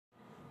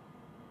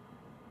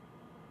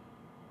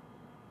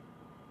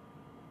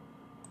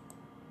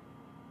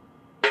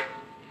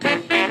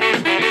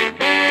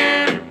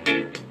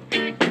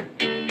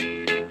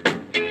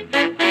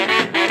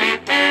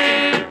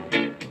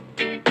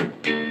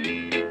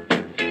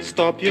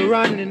Stop your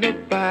running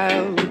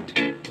about.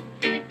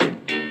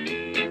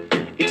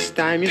 It's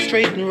time you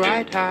straighten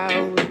right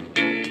out.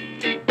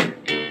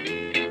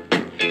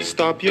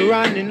 Stop your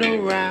running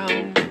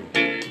around,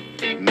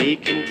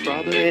 making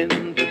trouble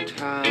in the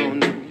town.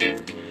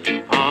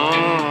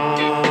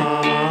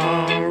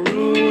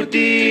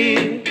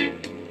 Rudy,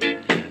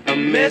 a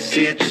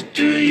message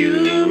to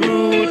you,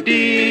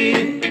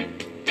 Rudy,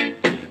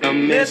 a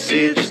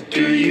message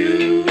to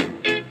you.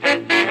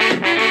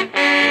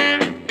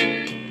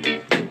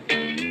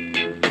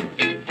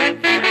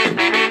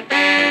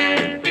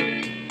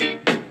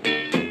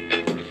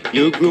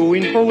 You're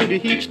growing older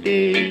each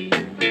day.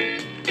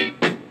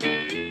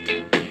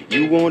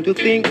 You want to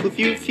think of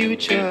your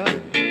future,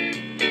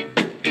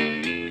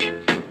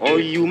 or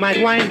you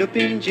might wind up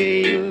in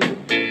jail.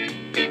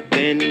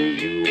 Then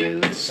you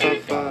will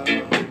suffer.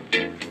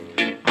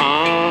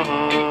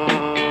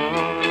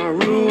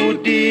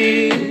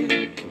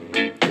 Rudy,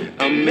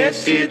 a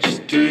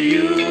message to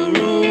you,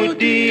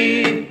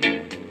 Rudy,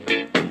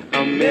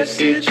 a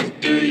message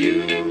to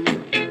you.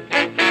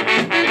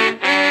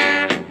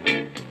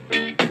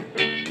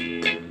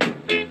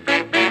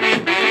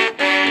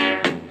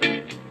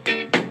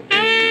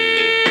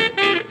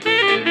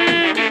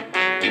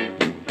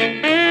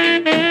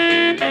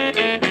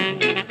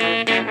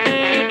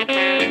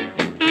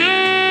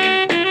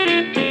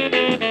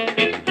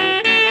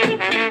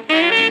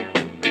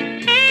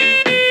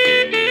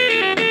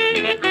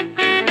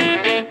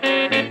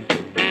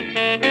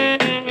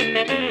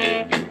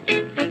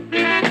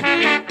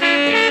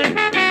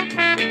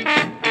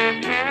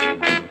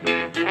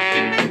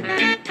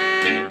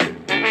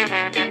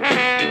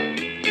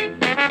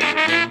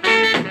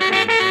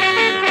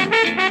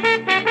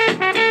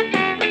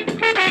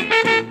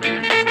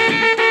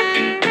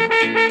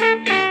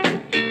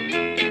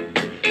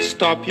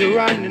 Stop your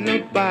running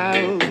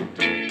about.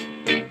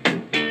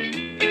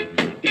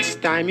 It's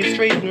time you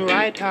straighten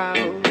right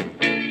out.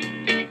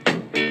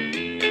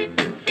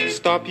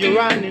 Stop your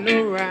running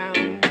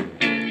around,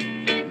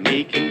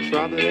 making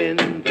trouble in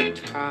the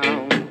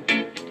town.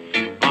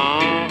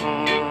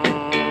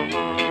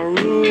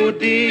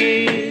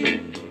 Rudy,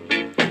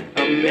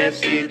 a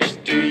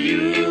message to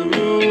you,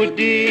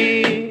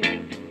 Rudy,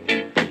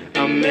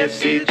 a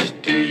message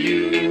to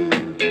you.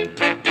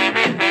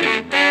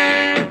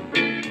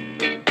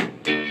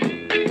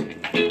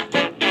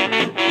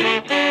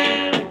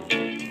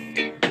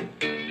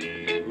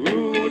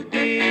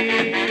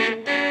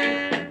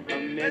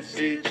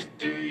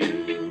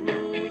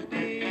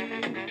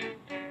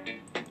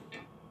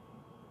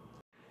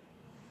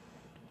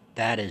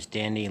 That is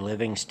Danny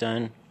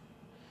Livingstone.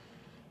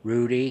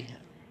 Rudy,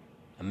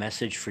 a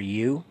message for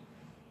you.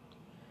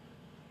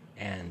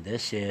 And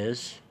this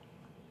is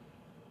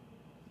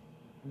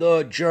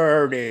The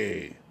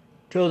Journey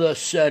to the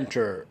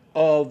Center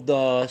of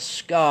the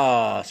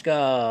Ska.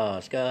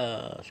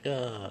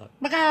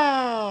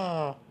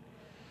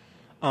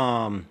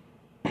 I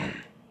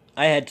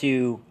had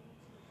to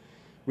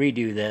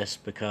redo this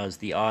because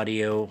the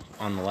audio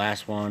on the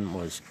last one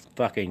was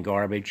fucking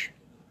garbage.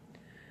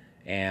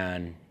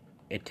 And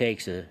it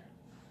takes it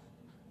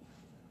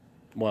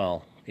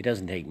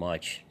doesn't take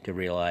much to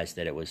realize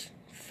that it was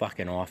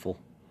fucking awful.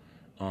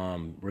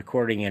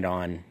 Recording it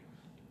on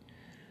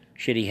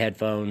shitty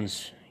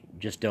headphones,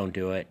 just don't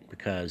do it,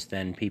 because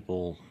then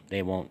people,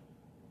 they won't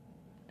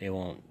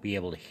be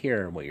able to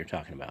hear what you're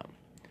talking about.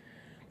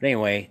 But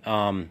anyway,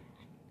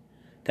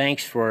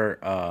 thanks for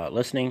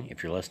listening,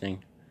 if you're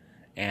listening.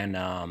 And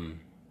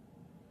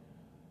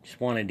just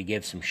wanted to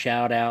give some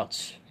shout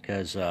outs,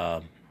 because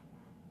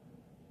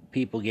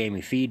people gave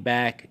me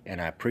feedback,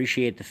 and I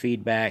appreciate the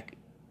feedback.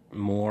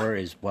 More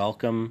is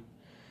welcome.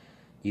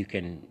 You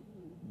can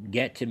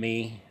get to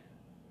me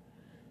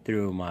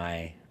through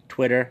my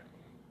Twitter,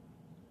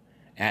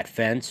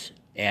 @Fence,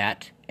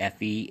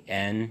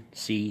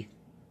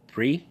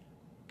 @FENC3,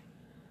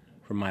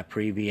 from my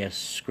previous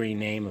screen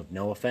name of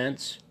No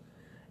Offense.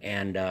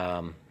 And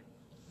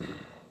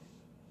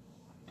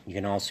you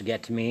can also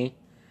get to me.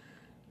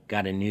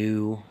 Got a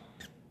new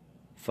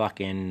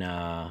fucking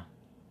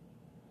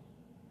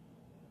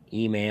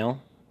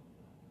email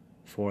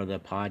for the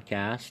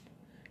podcast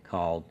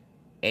called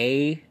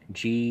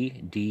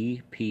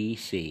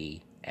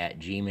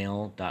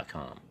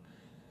agdpc@gmail.com.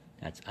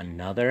 That's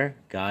another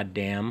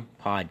goddamn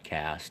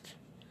podcast.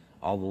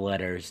 All the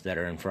letters that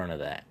are in front of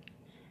that.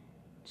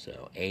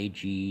 So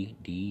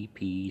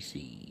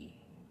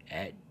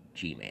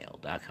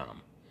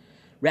agdpc@gmail.com.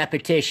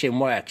 Repetition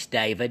works,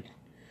 David.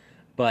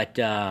 But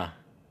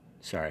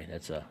sorry,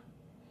 that's a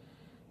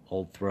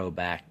old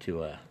throwback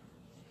to a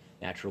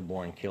Natural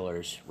Born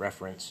Killers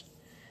reference.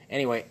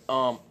 Anyway,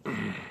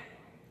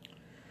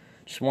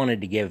 just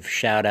wanted to give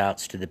shout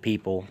outs to the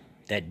people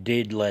that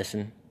did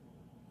listen.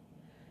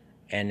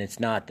 And it's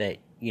not that,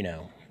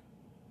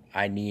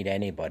 I need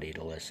anybody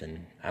to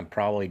listen. I'm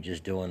probably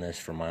just doing this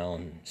for my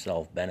own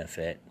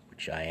self-benefit,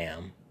 which I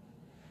am,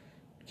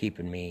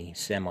 keeping me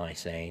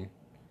semi-sane.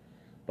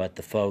 But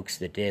the folks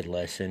that did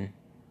listen,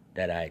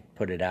 that I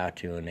put it out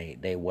to, and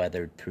they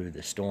weathered through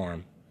the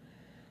storm,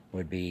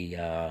 would be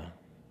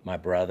my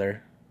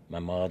brother, my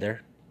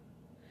mother,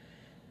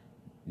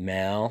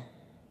 Melly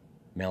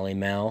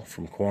Mel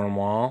from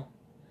Cornwall,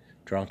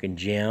 Drunken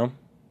Jim,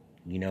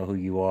 you know who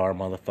you are,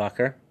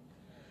 motherfucker.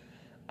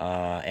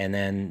 And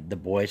then the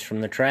boys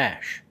from the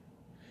Trash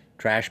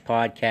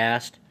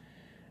Podcast,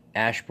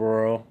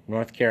 Asheboro,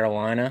 North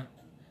Carolina.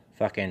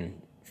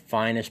 Fucking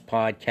finest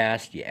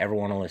podcast you ever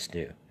want to listen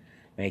to.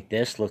 Make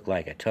this look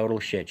like a total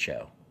shit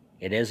show.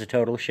 It is a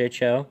total shit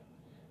show,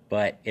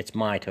 but it's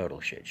my total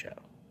shit show.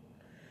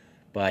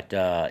 But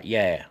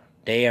yeah,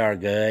 they are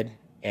good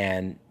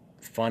and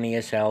funny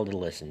as hell to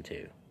listen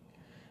to.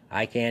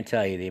 I can't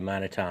tell you the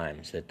amount of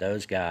times that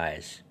those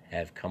guys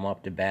have come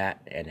up to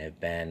bat and have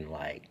been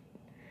like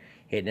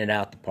hitting it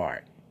out the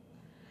park.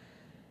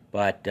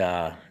 But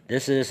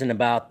this isn't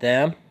about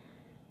them.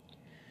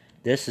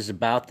 This is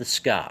about the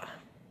ska.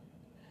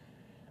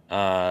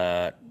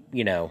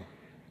 You know.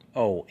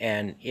 Oh,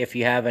 and if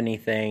you have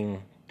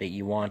anything that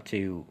you want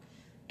to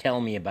tell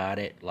me about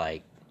it,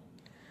 like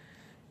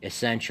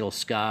essential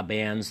ska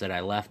bands that I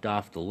left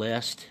off the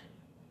list,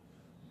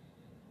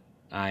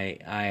 I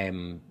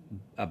am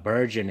a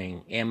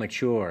burgeoning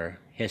amateur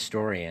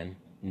historian,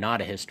 not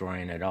a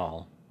historian at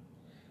all.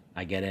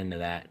 I get into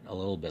that a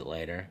little bit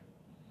later.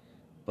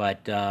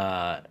 But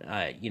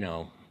you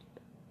know,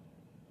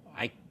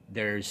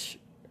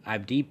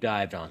 I've deep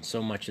dived on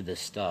so much of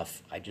this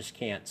stuff. I just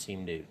can't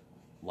seem to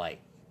like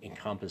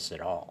encompass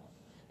it all.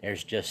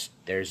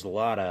 There's a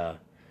lot of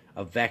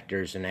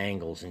vectors and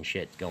angles and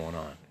shit going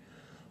on.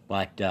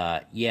 But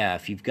yeah,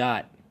 if you've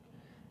got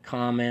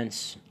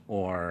comments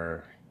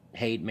or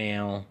hate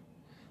mail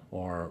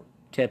or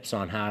tips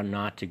on how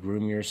not to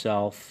groom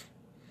yourself,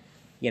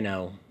 you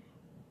know,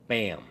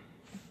 bam,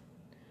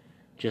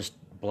 just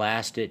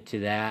blast it to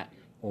that.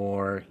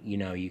 Or, you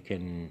know, you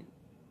can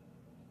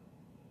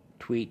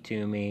tweet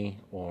to me,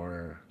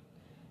 or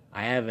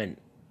I have an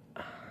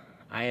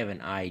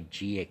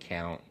IG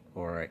account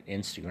or an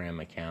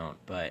Instagram account,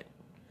 but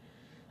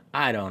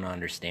I don't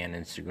understand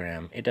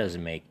Instagram. It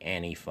doesn't make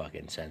any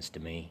fucking sense to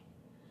me.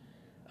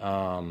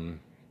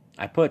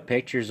 I put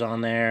pictures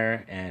on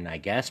there, and I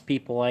guess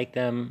people like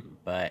them,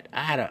 but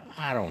I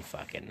don't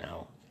fucking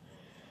know.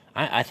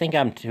 I think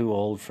I'm too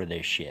old for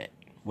this shit,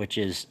 which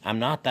is, I'm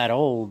not that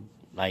old.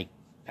 Like,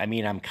 I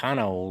mean, I'm kind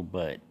of old,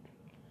 but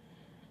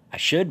I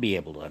should be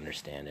able to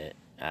understand it.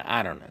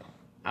 I don't know.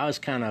 I was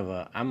kind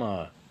of I'm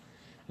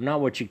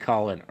not what you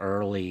call an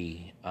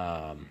early,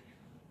 what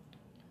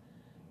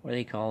do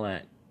they call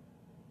that?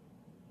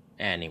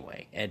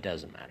 Anyway, it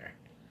doesn't matter.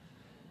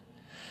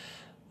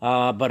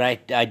 But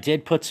I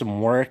did put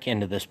some work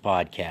into this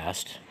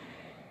podcast.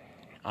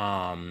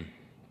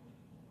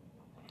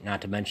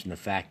 Not to mention the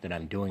fact that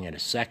I'm doing it a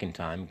second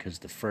time because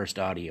the first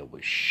audio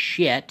was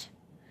shit.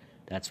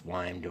 That's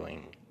why I'm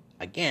doing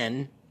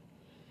again,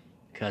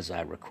 because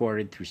I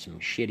recorded through some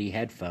shitty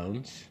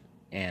headphones,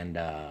 and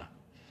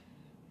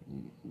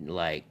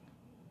like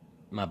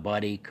my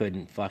buddy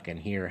couldn't fucking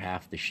hear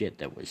half the shit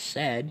that was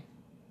said.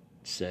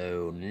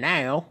 So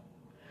now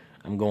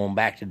I'm going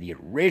back to the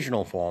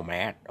original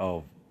format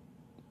of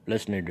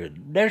listening to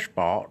this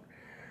part.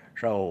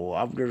 So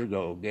I'm just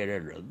gonna get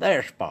into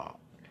this part.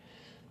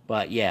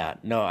 But yeah,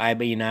 no, I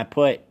mean, I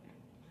put,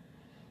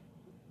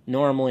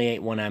 normally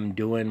when I'm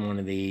doing one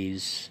of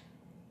these,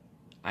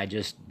 I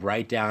just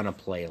write down a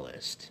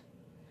playlist,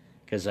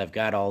 because I've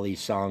got all these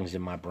songs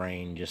in my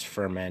brain just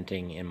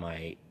fermenting in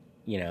my,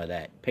 you know,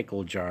 that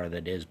pickle jar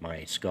that is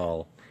my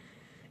skull,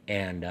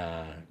 and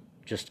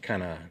just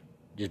kind of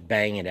just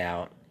bang it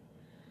out.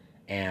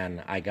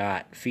 And I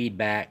got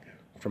feedback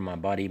from my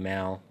buddy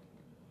Mel,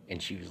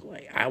 and she was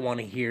like, I want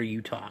to hear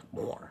you talk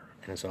more.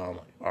 And so I'm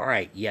like, all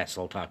right, yes,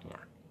 I'll talk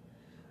more.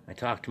 I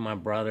talked to my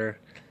brother.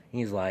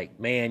 He's like,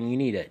 man, you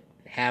need to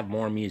have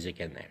more music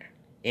in there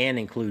and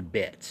include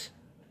bits.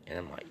 And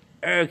I'm like,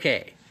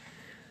 okay.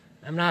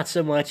 I'm not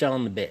so much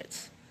on the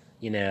bits.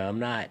 You know, I'm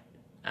not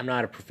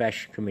a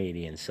professional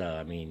comedian, so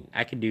I mean,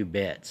 I can do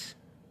bits,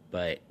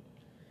 but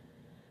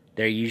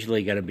they're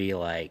usually going to be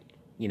like,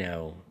 you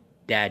know,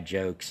 dad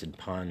jokes and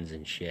puns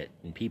and shit,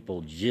 and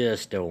people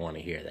just don't want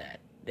to hear that.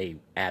 They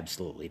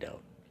absolutely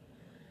don't.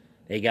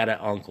 They got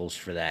uncles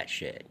for that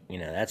shit. You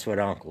know, that's what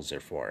uncles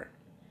are for.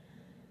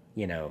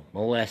 You know,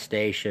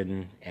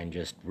 molestation and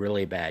just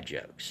really bad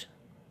jokes.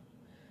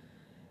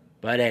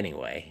 But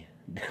anyway,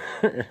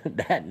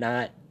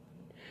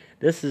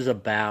 this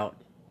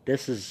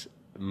is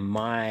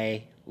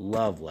my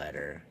love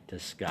letter to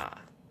ska.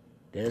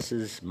 This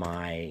is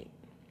my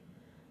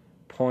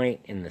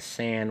point in the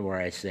sand where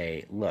I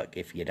say, look,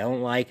 if you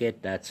don't like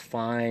it, that's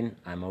fine.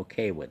 I'm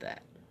okay with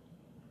that.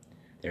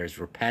 There's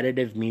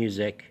repetitive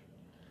music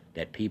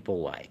that people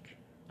like.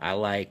 I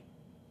like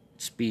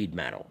speed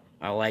metal.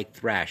 I like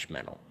thrash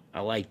metal.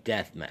 I like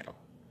death metal.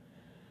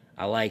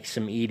 I like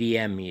some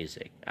EDM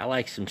music. I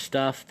like some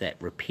stuff that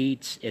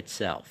repeats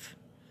itself.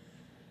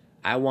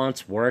 I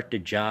once worked a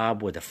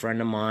job with a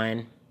friend of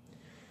mine,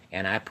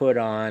 and I put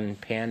on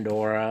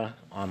Pandora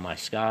on my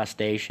ska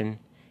station.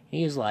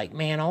 He's like,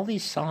 man, all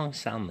these songs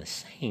sound the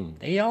same.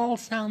 They all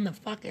sound the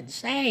fucking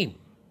same.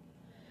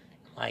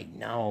 like,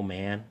 no,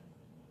 man.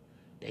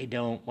 They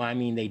don't. Well, I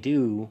mean, they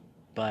do,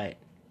 but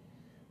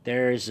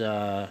there's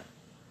a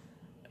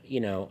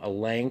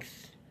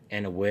length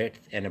and a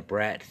width and a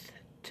breadth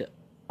to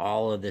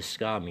all of this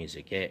ska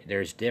music.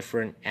 There's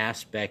different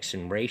aspects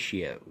and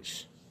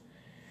ratios.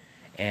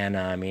 And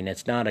I mean,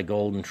 it's not a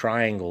golden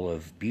triangle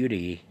of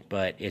beauty,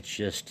 but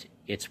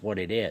it's what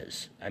it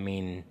is.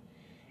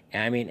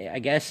 I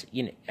guess,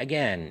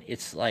 again,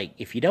 it's like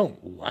if you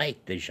don't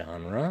like the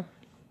genre,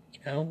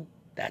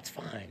 that's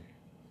fine.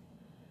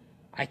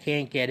 I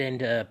can't get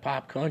into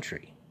pop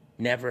country.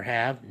 Never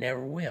have,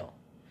 never will.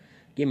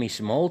 Give me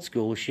some old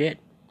school shit,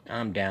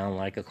 I'm down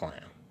like a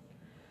clown.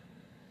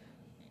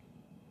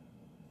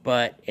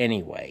 But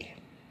anyway,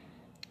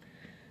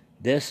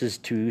 this is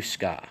to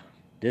ska.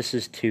 This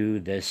is to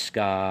this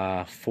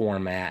ska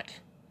format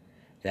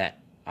that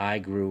I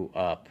grew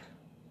up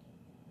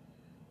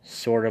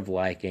sort of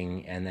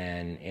liking, and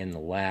then in the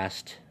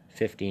last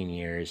 15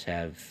 years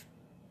have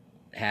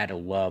had a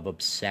love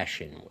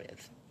obsession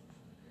with.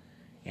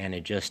 And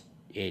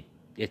it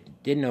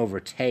didn't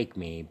overtake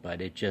me,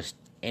 but it just,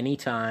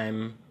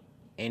 anytime,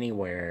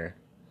 anywhere,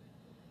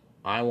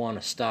 I want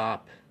to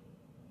stop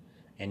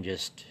and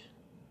just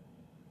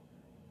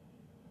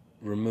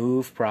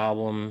remove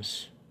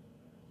problems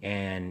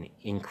and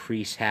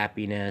increase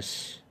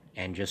happiness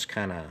and just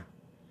kind of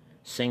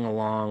sing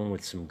along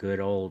with some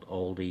good old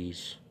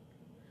oldies.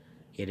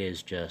 It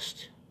is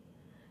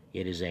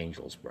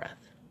Angel's Breath.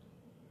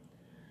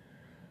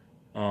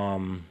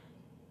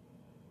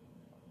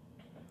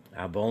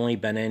 I've only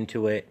been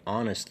into it,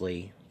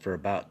 honestly, for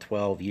about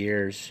 12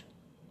 years.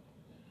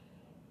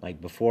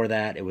 Like, before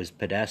that, it was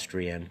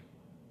pedestrian,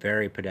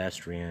 very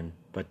pedestrian,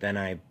 but then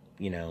and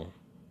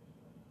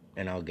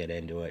I'll get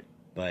into it,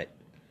 but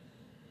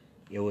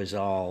it was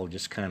all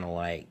just kind of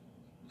like,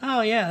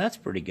 oh yeah, that's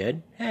pretty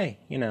good, hey,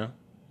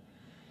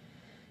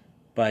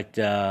 But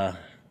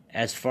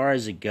as far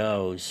as it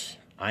goes,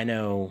 I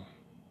know,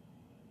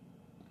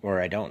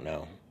 or I don't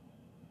know,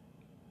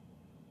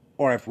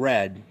 or I've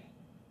read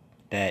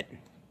that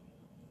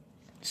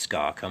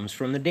ska comes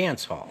from the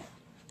dance hall.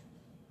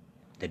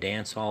 The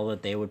dance hall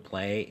that they would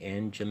play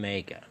in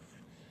Jamaica.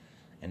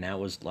 And that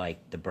was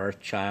like the birth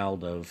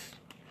child of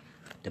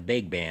the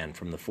big band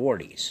from the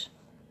 40s.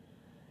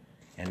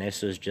 And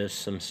this was just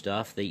some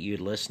stuff that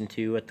you'd listen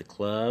to at the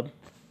club.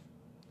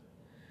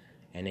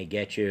 And it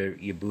get your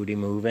booty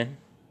moving.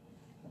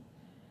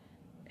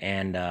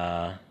 And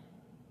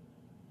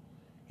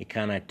it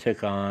kind of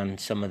took on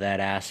some of that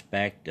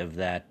aspect of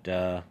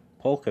that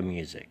polka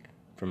music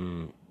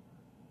from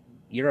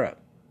Europe.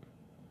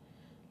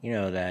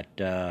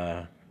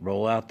 That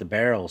roll out the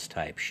barrels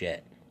type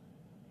shit.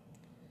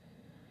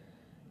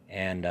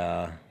 And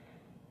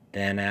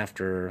then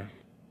after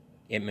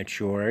it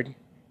matured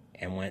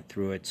and went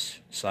through its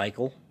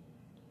cycle,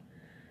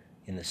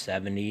 in the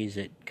 70s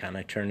it kind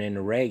of turned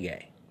into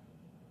reggae.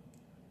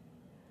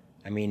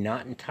 I mean,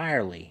 not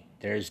entirely.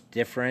 There's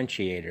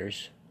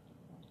differentiators.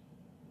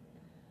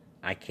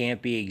 I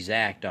can't be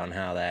exact on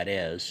how that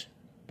is,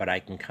 but I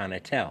can kind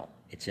of tell.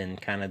 It's in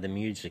kind of the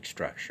music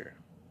structure.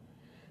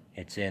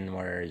 It's in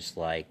whereas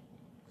like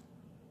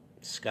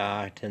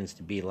ska tends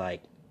to be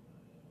like,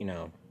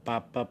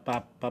 pop pop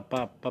pop pop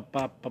pop pop pop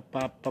pop pop pop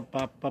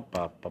pop pop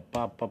pop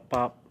pop pop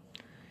pop,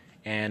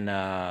 and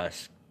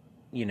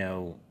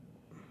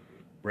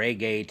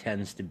reggae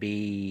tends to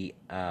be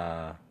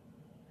pop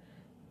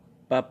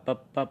pop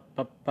pop pop pop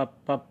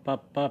pop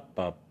pop pop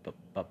pop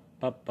pop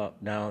pop pop.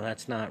 No,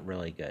 that's not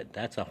really good.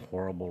 That's a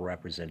horrible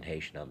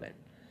representation of it.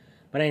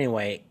 But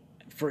anyway,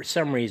 for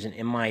some reason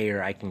in my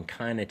ear I can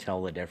kind of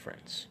tell the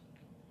difference.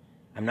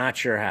 I'm not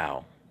sure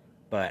how,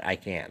 but I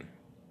can.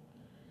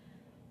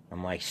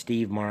 I'm like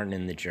Steve Martin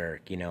in The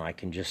Jerk, I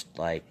can just,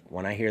 like,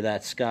 when I hear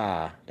that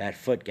ska, that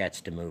foot gets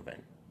to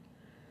moving.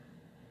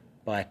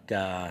 But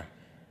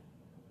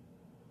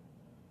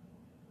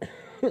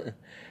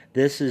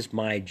this is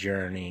my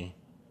journey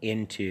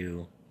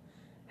into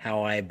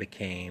how I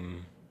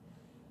became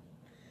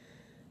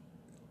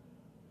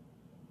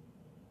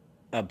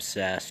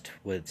obsessed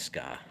with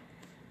ska.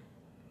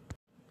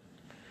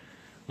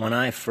 When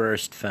I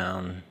first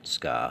found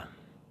ska,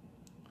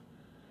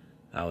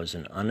 I was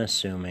an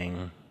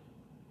unassuming,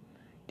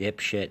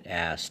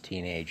 dipshit-ass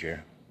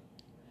teenager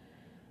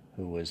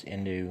who was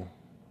into,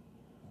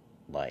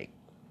 like,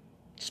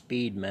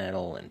 speed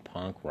metal and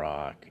punk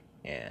rock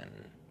and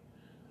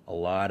a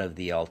lot of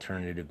the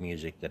alternative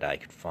music that I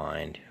could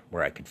find,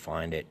 where I could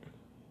find it.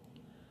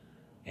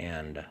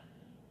 And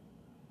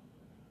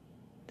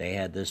they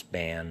had this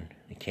band.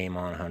 It came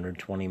on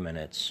 120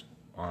 Minutes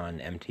on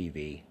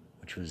MTV,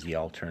 which was the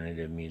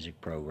alternative music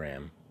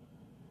program.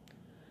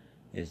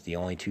 Is the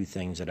only two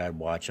things that I'd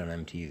watch on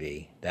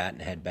MTV. That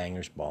and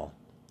Headbangers Ball.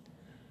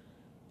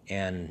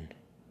 And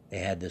they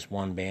had this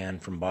one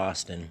band from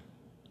Boston.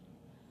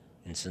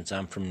 And since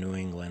I'm from New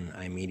England,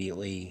 I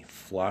immediately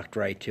flocked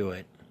right to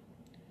it,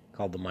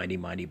 called the Mighty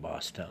Mighty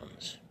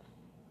Bosstones.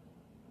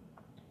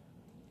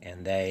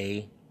 And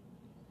they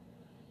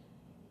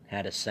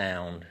had a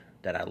sound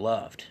that I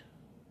loved.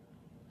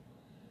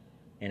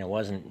 and it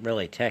wasn't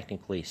really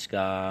technically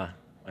ska.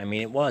 I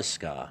mean, it was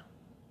ska,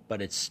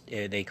 but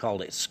they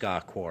called it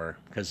ska core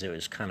because it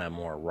was kind of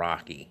more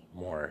rocky,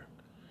 more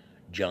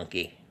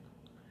junky,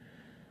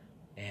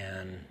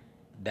 and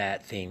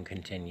that theme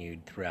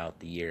continued throughout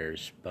the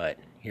years. But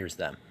here's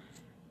them.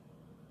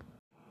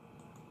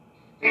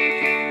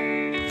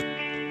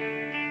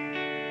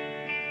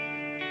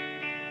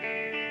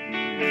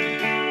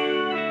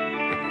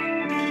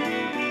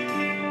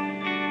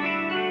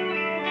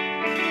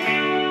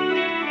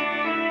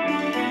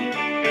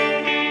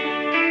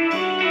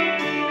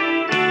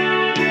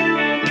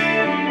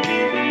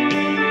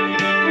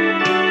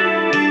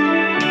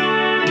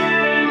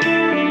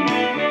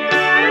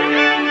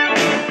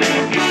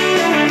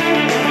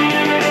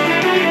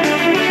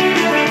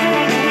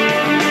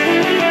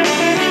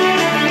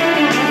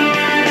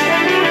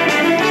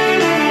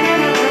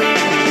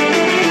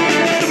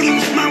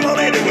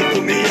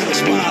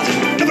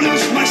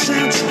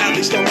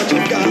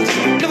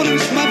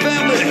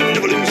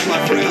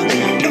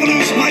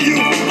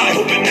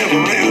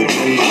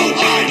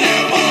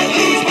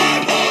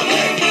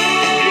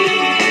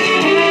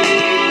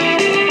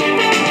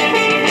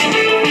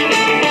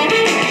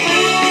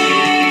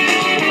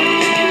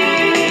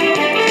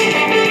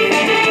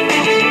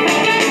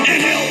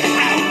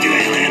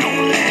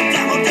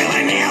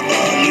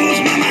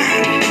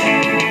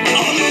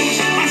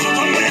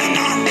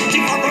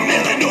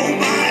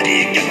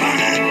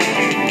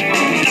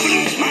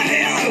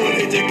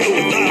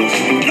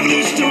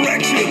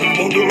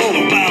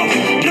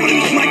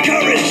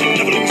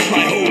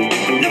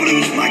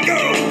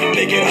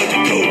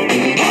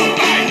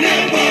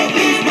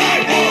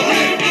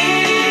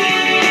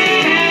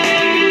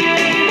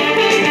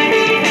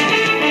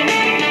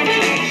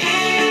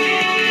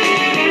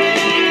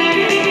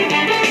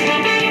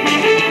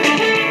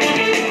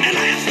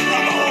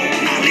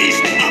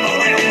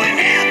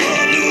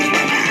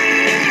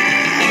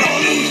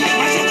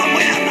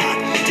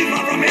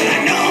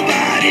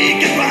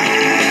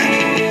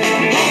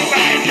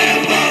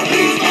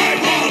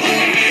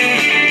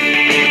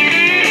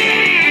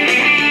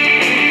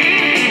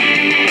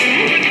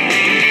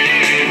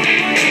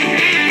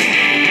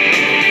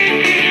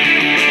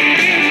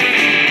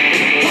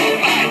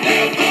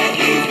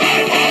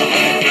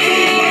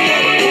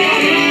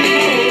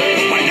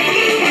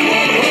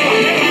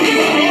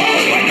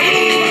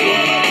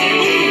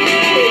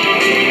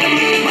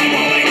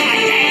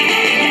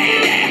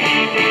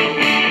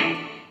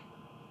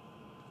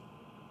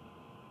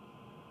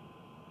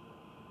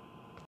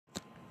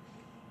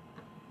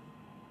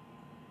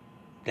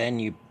 Then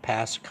you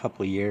pass a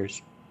couple of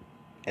years,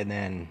 and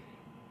then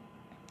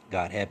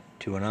got hip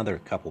to another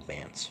couple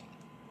bands.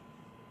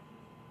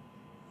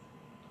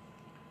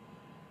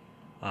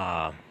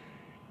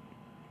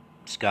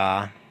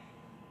 Ska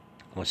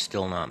was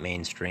still not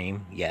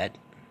mainstream yet,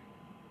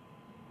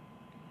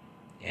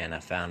 and I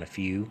found a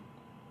few,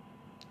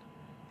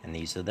 and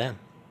these are them.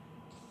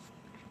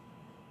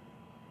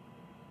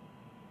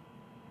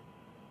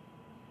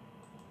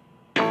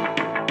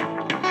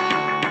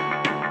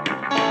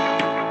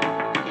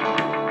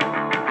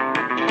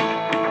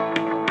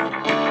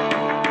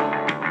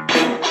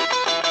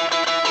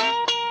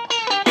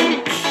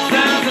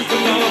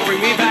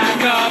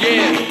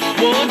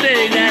 One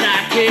thing that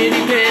I can't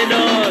depend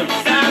on.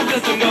 Sound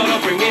system gonna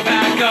bring me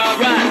back up.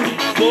 Right.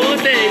 One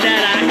thing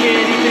that I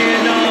can't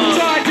depend on.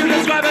 Try to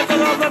describe it to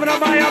the limit of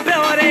my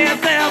ability. And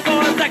stay out for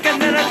a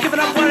second, then it's giving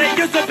up what it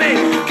used to be.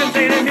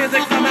 Containing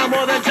music somehow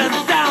more than just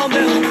sound.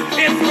 This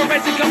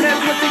inspiration coming in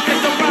twisting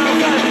things around.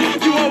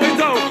 Cause you always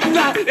know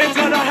that it's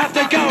gonna have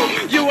to go.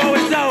 You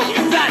always know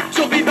that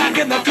she'll be back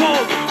in the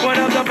cold. One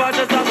of the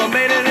bunches of them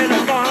made it in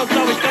a song. So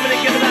he's coming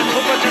and giving that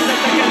hope for just a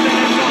second, then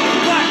it's gone.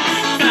 What?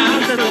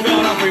 Sound system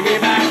gonna bring me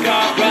back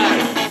up,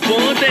 right?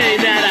 One thing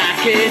that I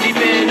can't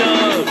depend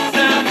on.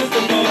 Sound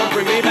system gonna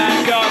bring me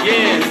back up,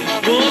 yeah.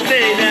 One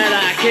thing that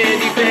I can't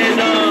depend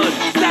on.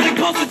 Static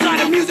pulse inside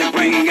of music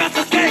bringing us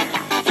escape.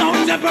 So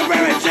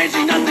temporary,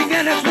 changing nothing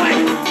in its way.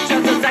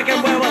 Just a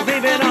second where we're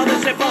leaving all this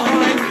shit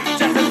behind.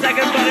 Just a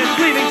second, but it's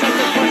leaving just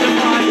as much as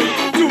mine.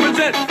 To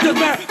resist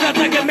despair, that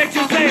second makes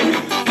you sing.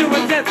 To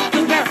resist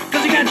despair,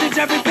 cause you can't change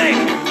everything.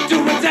 To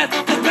resist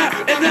despair,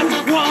 if this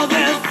world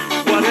is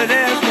what it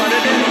is, what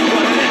it is,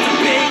 what it is to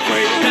be.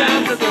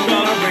 Sound system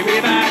gonna bring me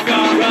back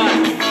up, right?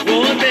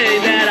 One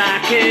thing that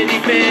I can't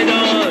depend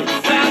on.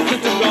 Sound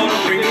system gonna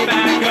bring me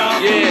back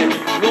up, yeah.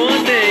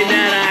 One thing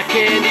that I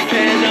can't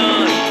depend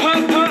on.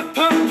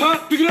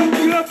 Pick it up,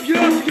 pick it up, pick it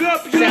up, pick it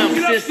up, pick it up. Sound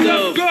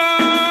system.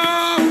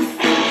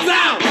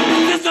 Sound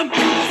system,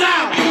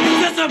 sound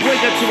system.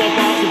 Wake up to a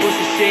boss who wants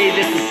to shade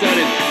this is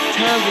sudden.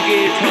 Times are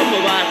getting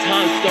tougher, my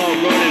time start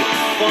running.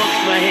 Funks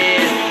my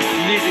head,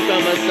 music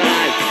on my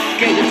side.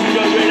 Get the to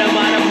the rhythm,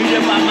 I'm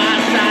music by my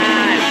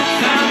side.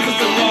 Sound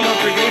system gonna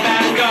bring me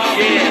back up,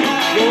 yeah.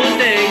 One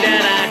thing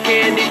that I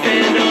can't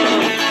depend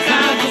on.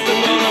 Sound system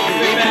gonna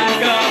bring me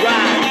back up,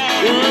 right?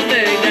 One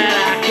thing that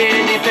I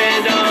can't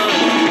depend on.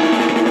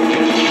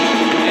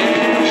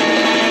 Yeah.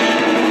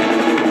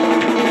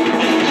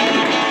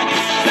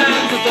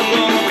 Sound system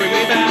gonna bring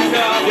me back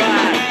up,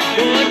 right?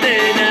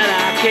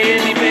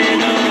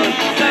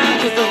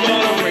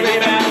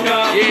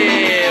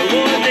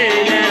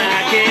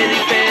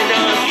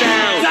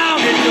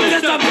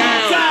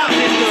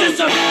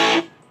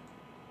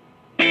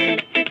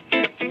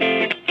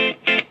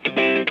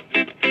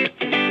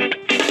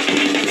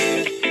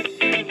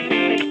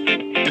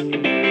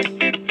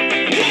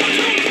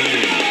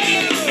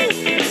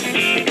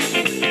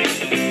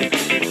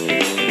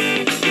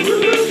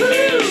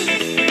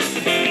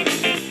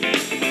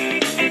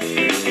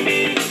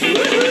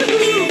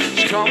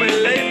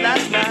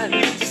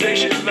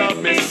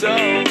 loved me so.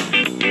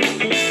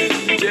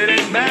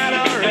 Didn't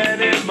matter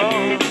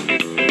anymore.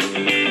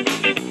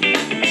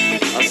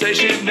 I say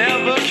she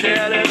never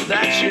cared and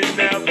that she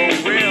never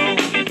will.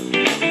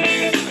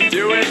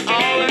 Do it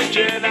all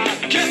again,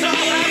 I guess I'll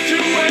have to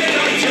wait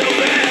until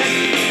then.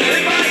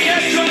 If I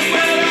get drunk,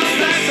 well, I'll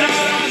pass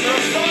out on the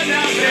floor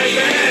now,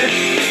 baby.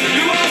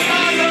 You won't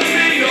bother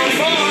me no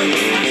more.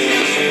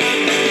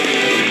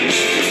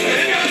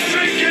 If you're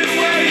drinking,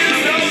 well, you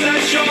know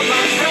that you're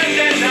my friend,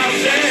 and I'll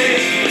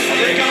say, I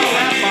think I'll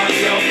have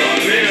myself a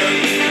beer.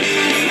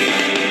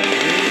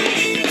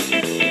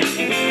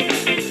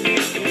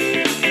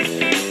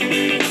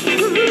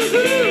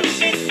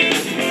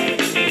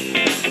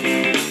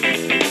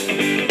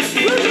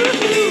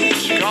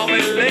 She called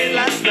me late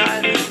last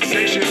night,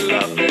 say she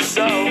loved me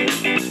so.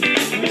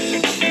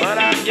 But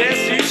I guess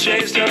you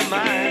changed her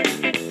mind.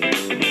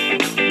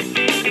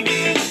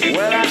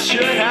 Well, I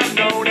should have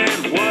known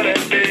it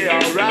wouldn't be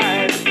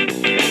alright.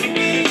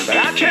 But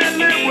I can't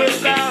live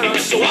without her,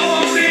 so I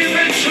won't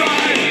even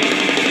try.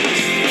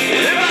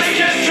 If I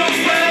get drunk,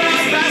 well,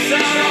 I'll pass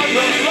out on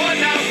the floor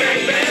now,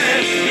 baby.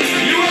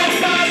 You won't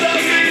bother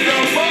me no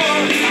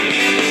more.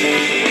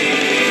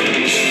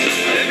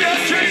 If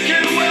you're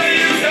drinking, well,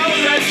 you know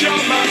that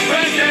you're my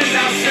friend, and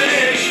I'll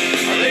say,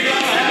 I think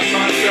I'll have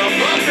myself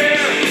a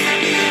beer.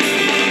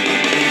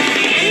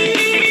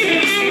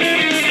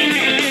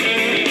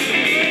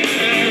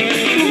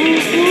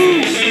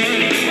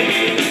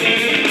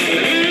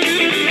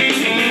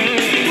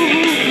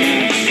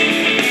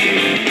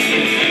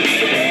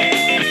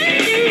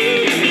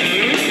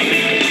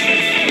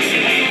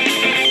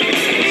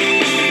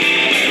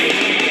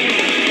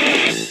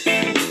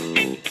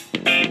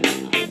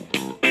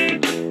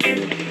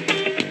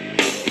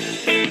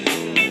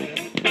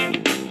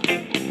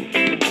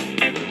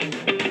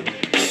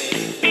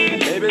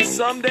 Maybe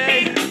someday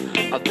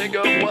I'll think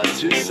of what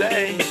to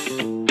say.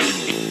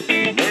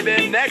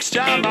 Maybe next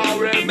time I'll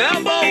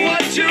remember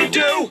what to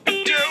do.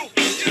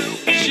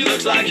 She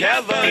looks like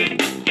heaven.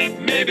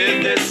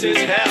 Maybe this is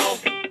hell.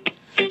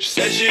 She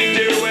said she'd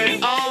do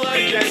it all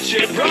again.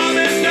 She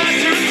promised not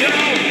to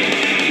tell.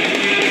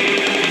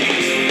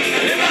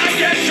 If I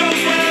get drunk,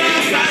 well,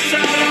 I'll pass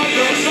out on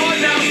the floor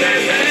now,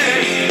 baby.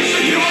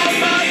 You won't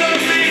bother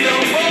me no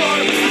more.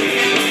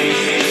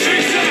 She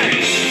said,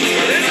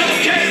 it's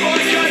okay, boy,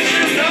 'cause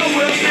you know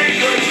we'll be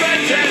good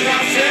friends. And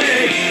I'll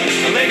say,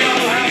 I think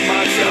I'll have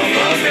myself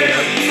a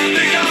beer. I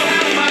think I'll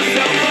have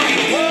myself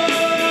a whoa.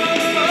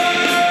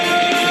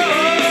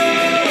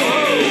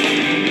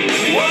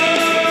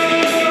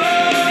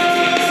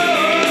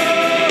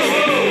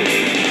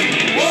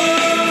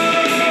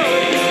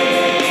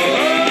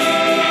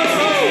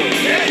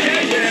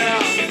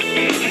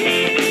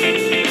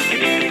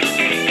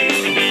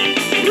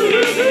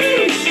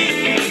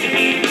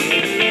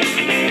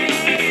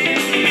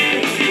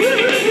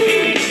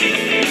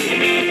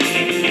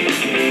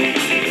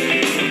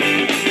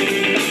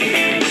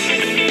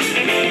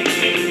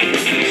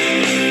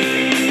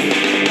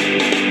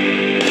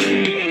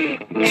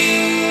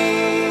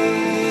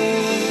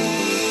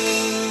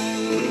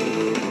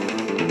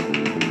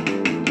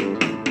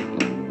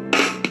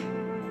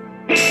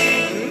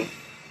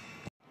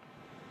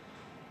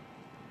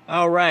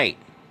 All right.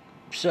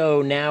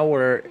 So now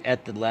we're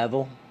at the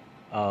level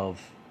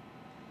of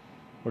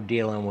we're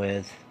dealing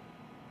with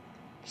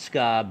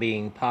ska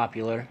being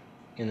popular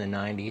in the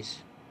 90s.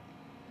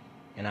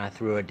 And I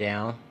threw it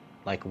down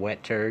like a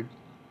wet turd.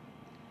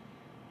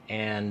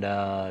 And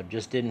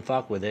just didn't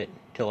fuck with it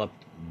till I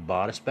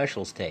bought a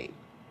Specials tape.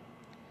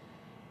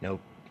 No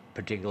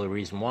particular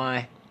reason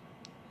why.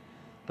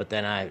 But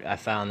then I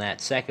found that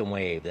second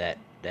wave, that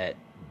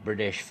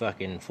British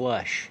fucking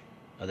flush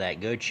of that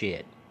good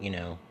shit, you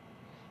know.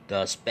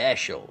 The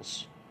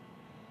Specials,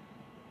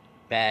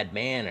 Bad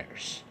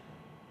Manners,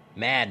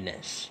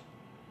 Madness.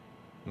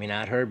 I mean,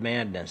 I'd heard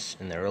Madness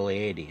in the early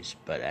 80s,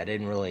 but I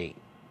didn't really,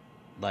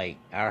 like,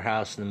 Our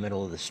House in the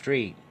Middle of the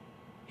Street,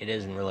 it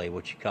isn't really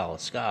what you call a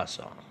ska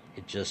song.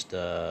 It's just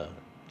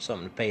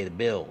something to pay the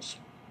bills.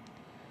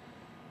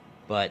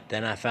 But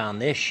then I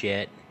found this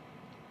shit,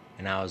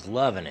 and I was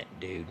loving it,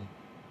 dude.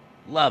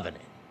 Loving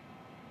it.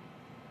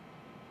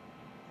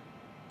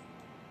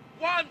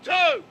 1, 2.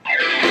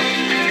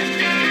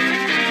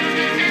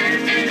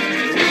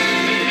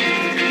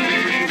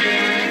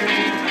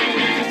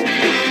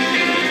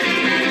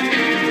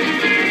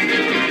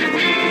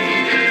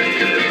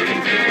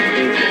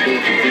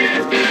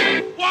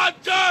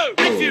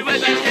 If you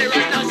ever hear us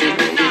now in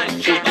the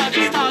night, your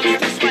body starts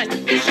to sweat,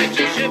 it shakes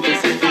and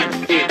shivers and fright.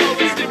 You know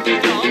it's simply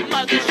your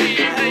mother, she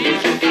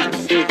hates your guts.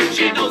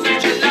 She knows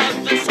that you love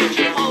her, so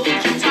she holds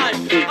you tight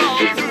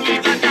all through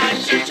the night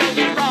until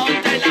the broad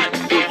daylight.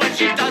 But when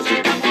she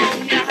doesn't come home,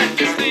 you have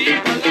to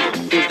sleep alone.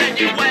 Then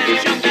you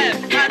wedge your bed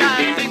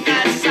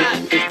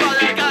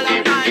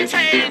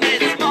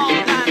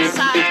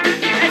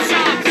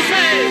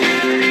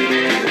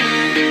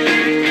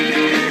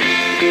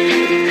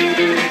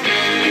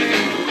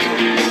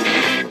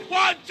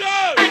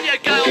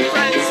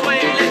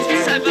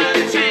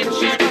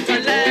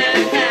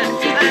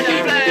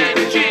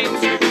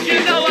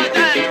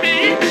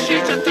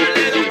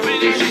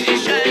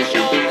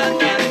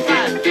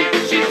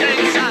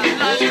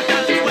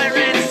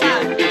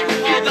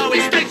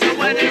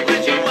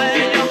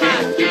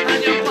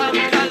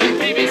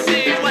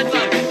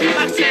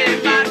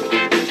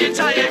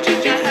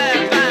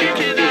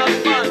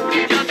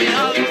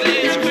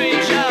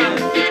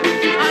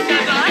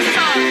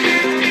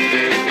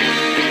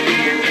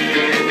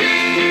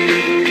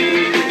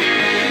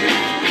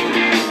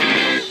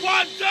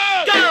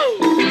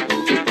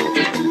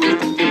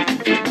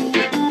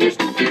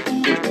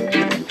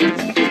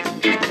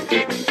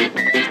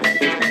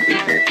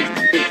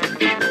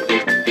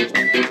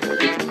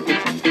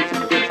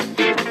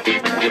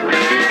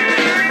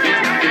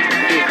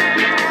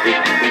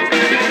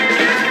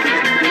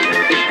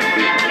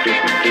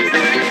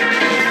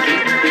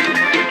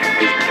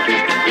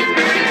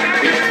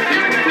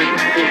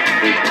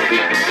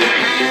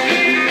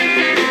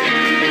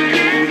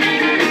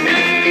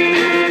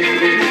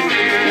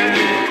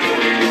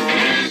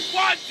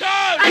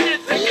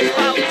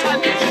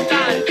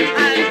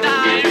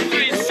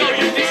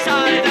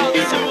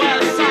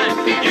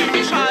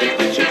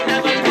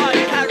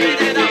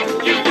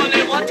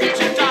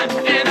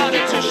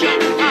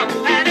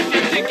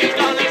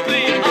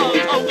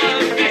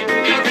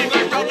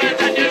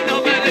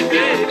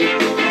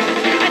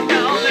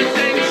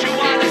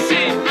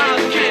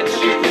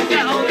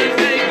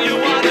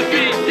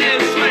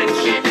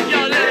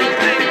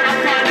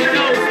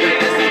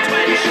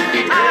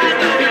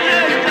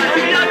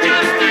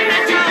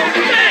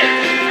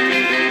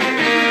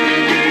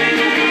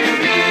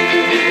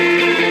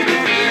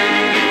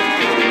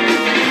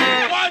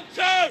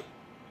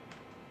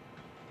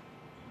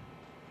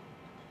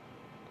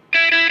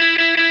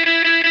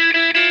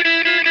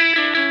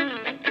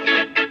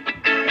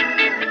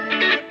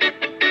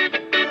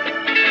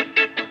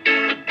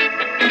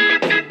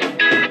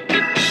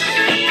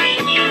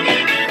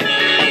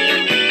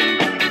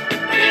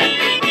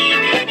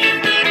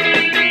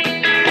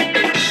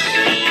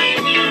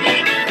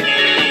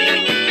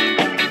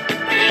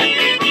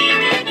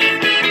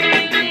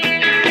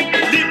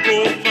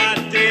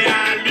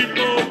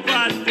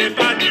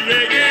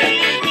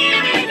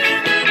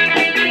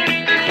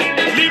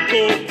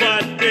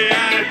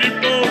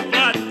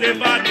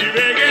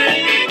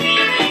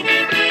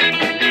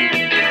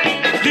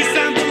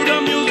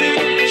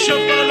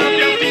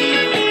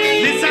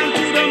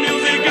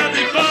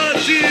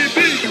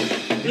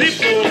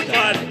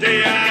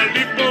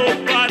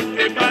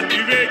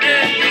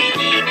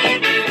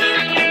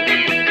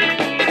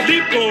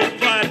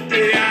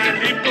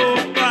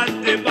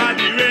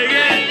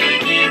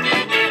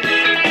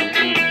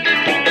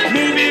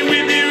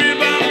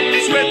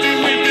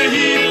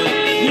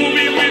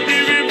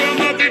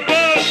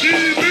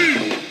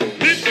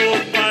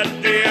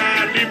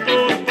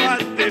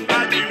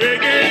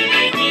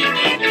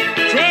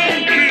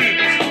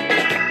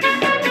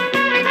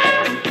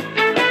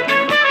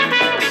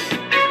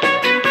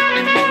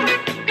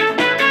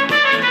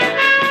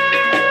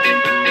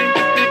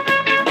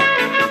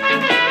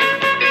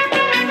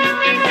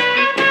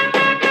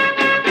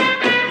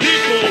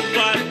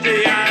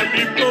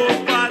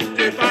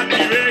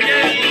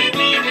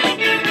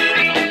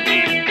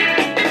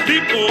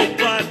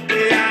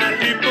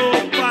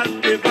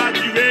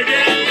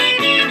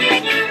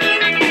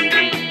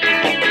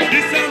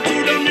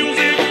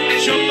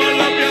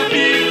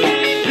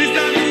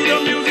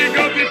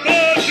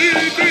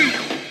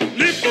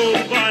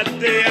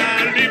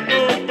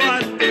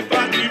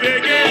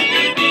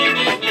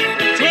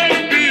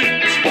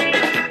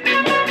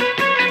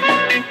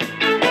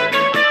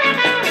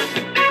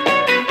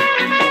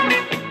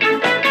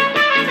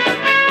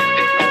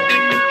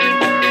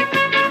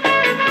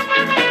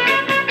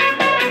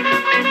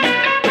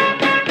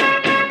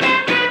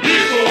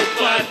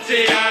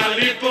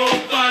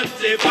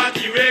fate,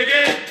 party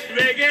reggae,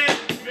 reggae,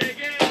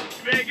 reggae,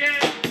 reggae.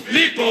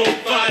 Lipo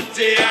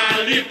fate,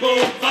 lipo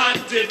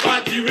fate,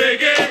 party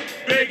reggae,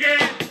 reggae,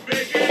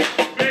 reggae,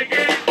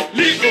 reggae.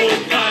 Lipo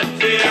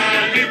fate,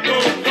 lipo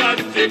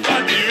fate,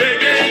 party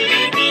reggae.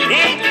 Lipo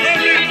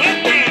fate,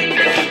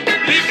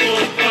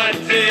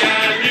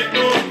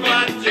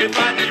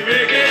 party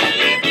reggae.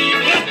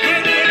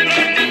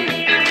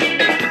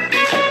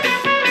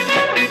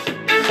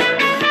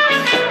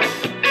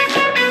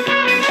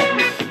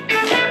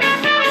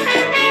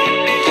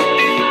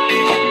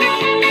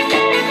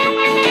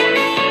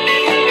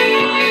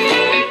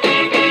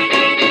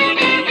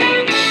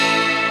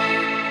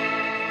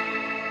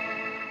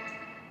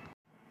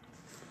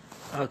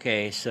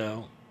 Okay,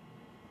 so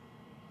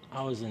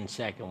I was in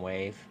second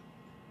wave,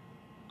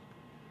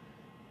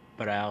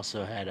 but I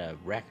also had a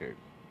record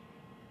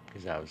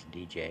because I was a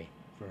DJ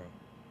for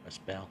a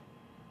spell.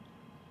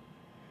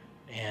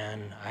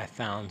 And I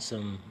found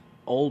some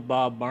old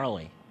Bob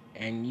Marley.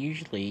 And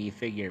usually you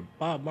figure,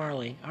 Bob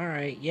Marley,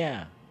 alright,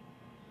 yeah.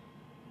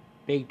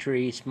 Big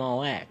tree,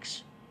 small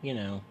axe. You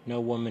know,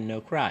 no woman,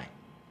 no cry.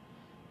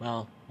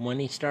 Well, when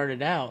he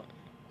started out,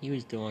 he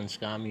was doing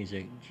ska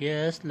music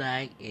just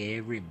like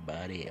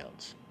everybody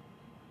else.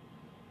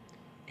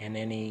 And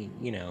then he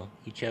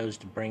chose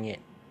to bring it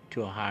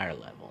to a higher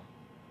level.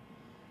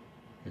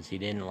 Because he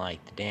didn't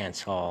like the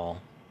dance hall,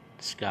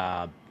 the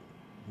ska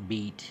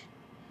beat,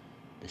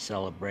 the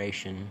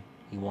celebration.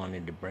 He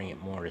wanted to bring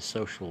it more to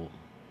social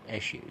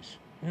issues.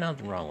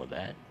 Nothing wrong with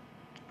that.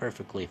 It's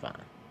perfectly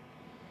fine.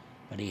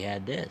 But he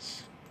had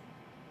this.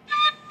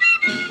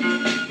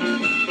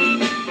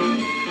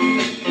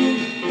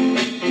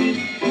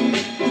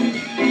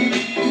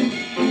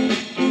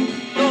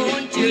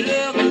 Don't you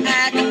look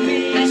at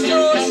me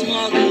so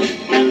smug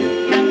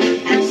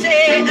and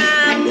say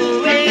I'm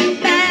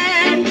going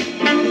bad?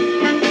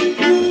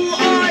 Who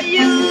are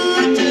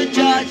you to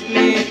judge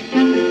me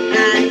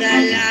and the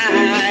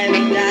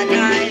life that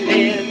I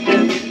live?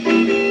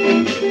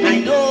 I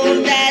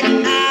know that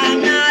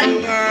I'm not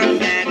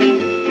perfect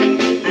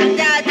and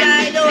that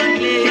I don't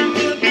claim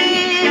to be.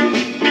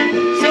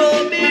 So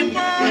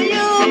before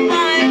you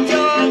point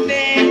your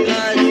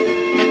fingers,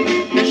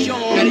 be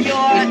sure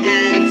your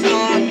hands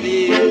are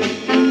clean.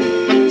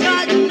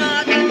 Judge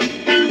not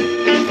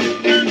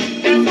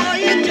before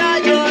you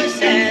judge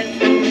yourself.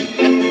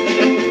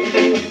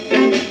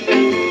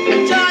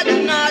 Judge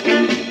not,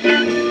 you're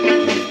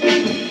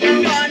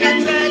not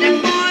ready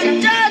for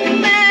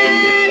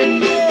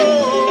judgment.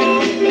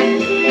 Oh,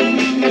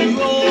 the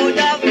road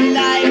of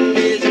life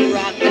is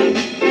rocky,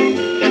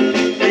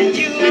 and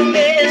you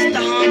may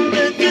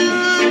stumble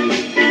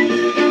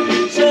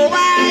too. So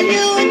while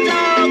you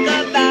talk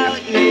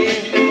about me,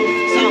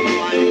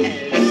 someone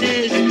else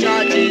is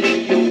judging you.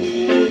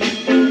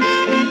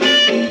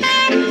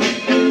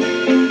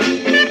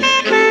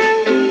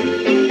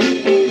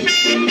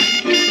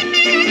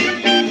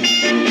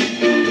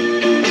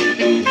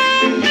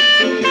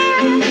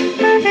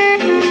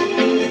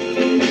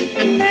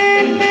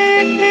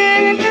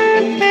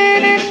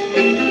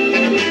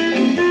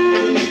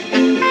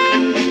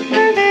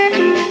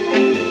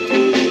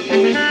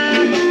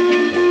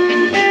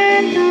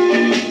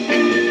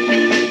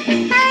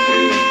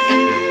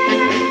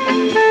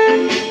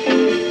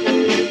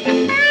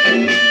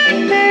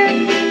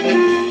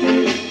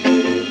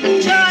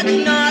 Judge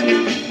not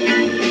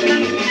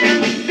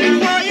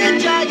before you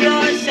judge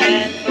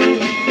yourself.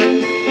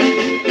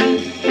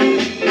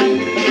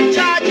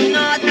 Judge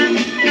not,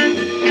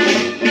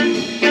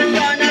 you're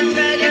not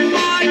ready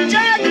for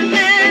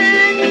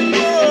judgment.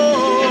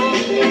 Oh,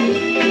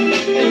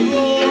 the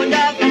road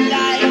of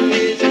life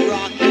is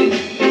rocky,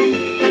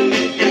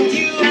 and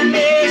you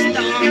may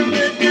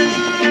stumble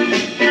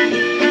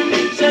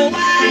too. So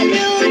while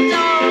you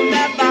talk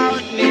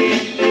about me,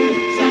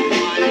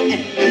 someone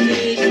else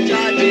is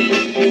judging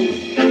you.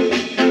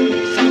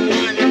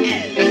 Someone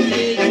else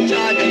is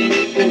judging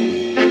you.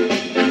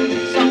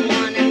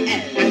 Someone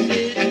else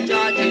is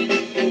judging you.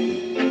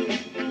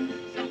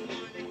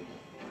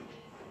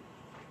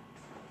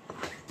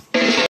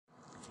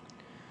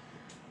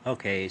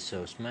 Okay,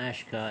 so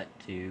smash cut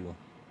to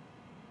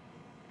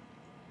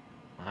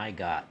I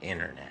got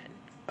internet.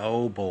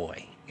 Oh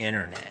boy,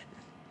 internet.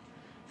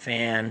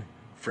 Fan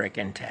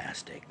frickin'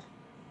 tastic.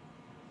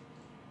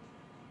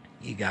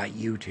 You got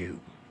YouTube.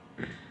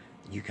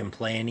 You can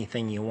play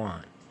anything you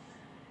want.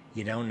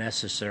 You don't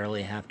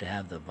necessarily have to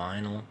have the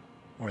vinyl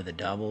or the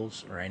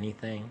doubles or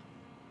anything.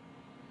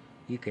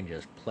 You can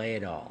just play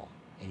it all,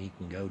 and you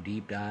can go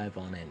deep dive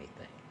on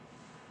anything.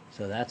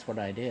 So that's what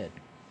I did.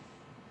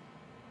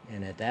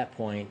 And at that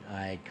point,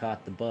 I had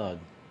caught the bug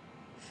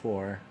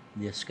for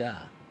the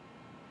ska.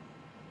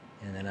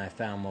 And then I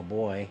found my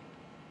boy,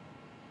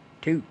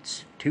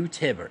 Toots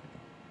Hibbert.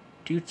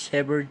 Toots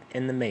Hibbert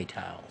and the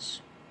Maytals.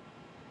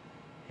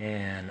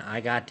 And I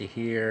got to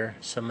hear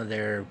some of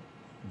their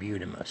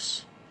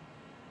Butimus.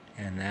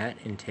 And that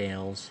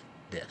entails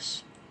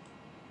this.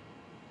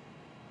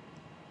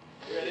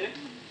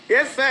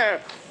 Yes, sir.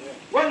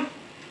 1,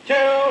 2.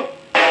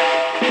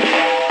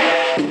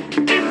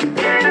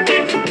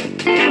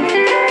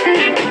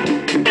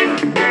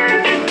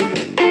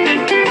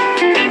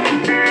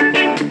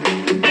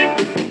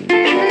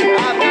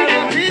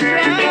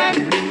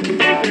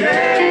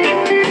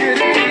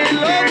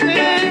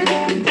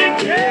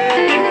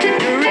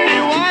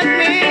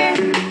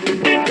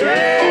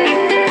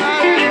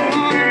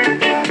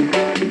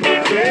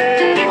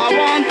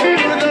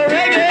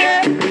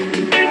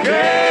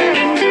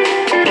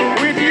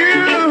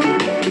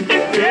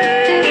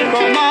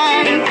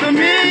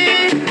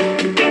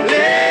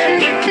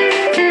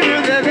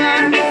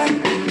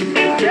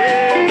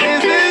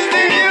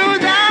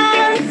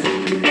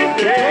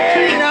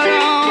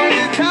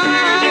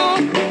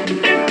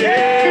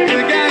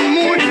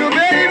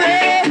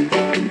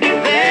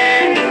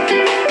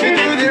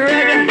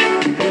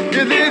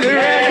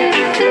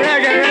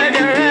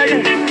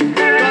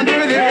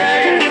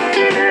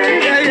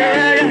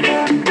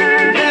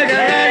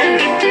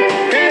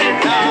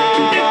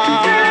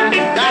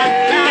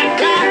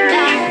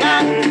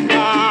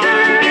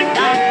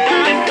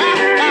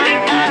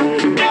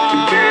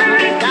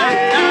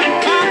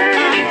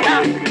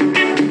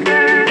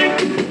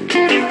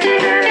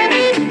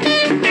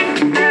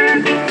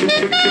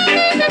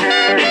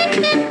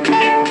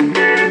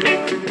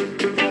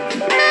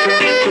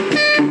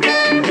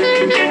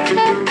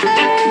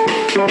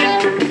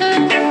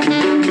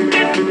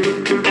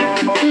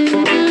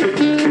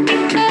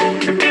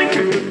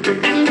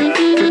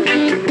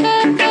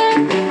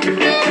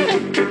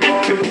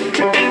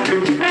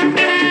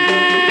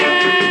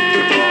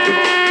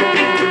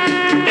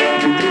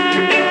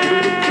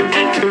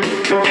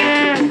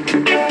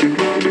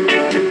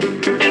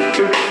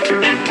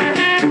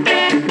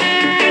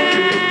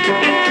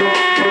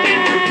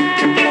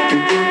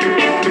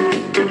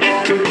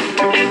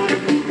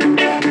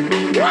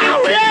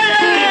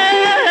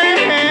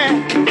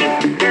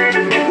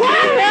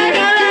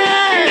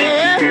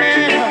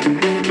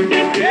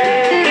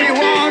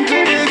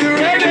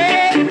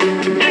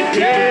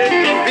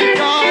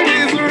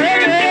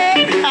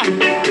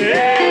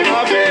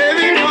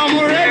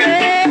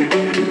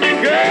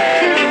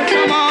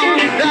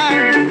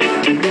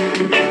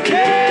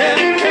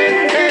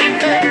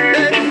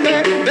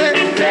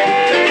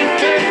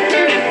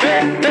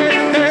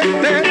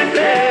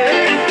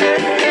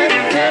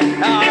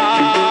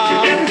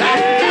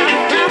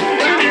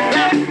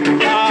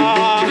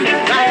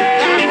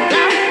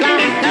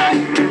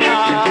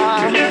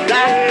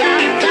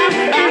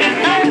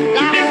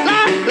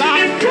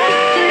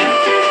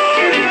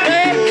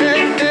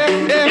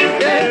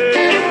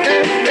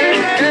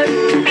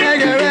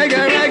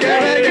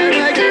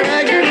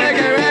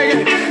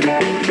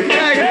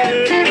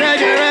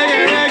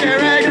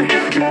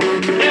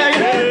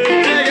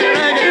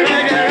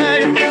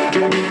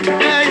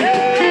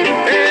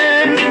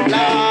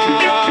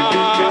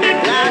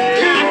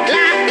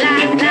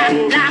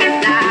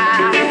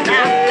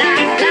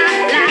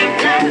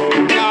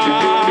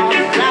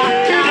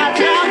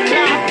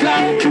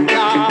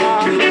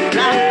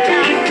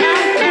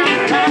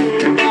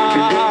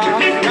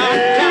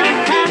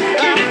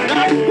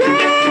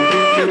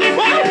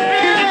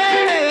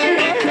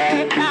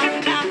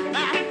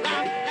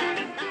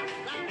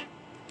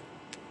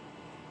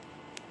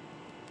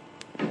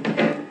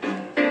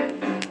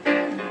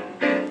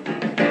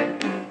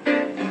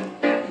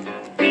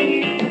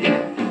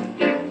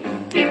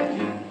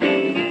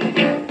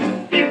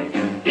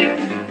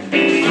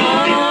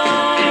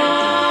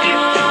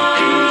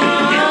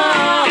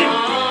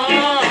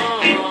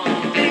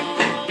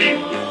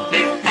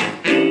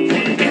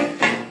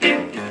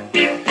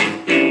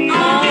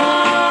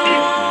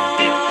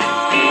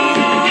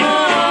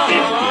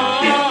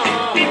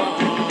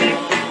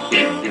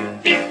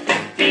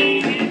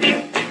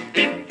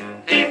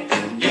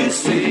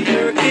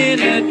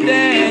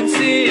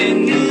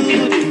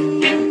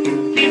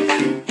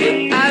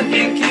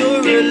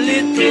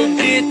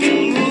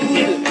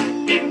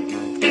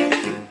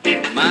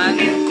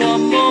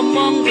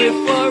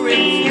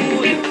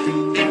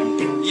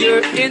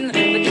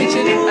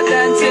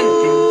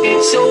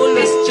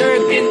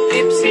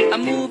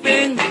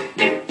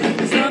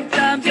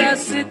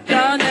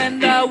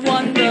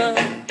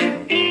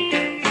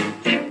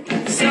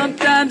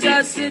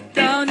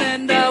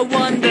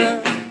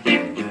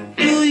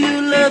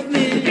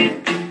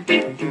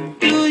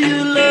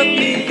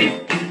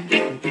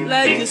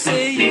 you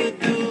say you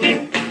do.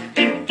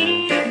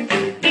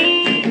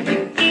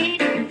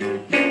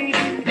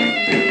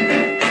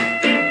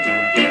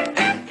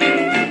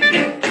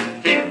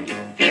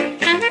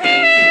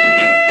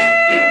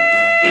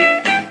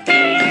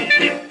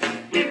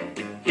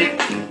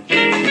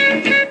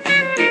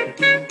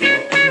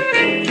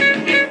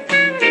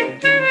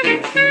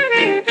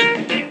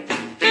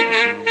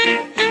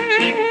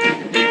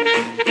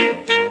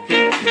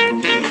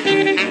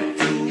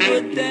 To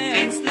a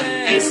dance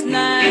last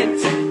night.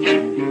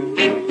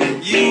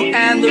 You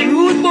and the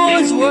rude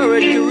boys were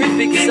a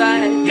terrific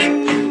sight.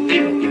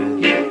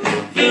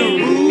 The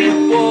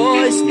rude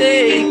boys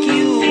take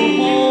you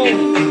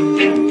home.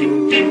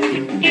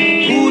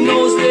 Who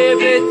knows where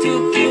they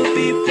took you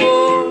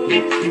before?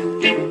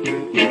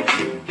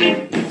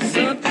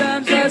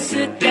 Sometimes I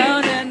sit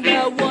down and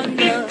I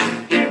wonder.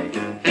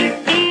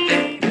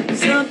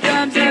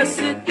 Sometimes I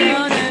sit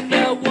down and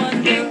I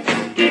wonder.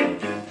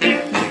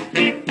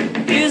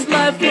 Is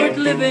life worth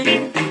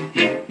living?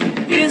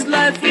 Is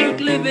life worth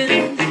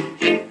living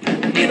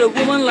with a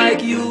woman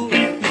like you?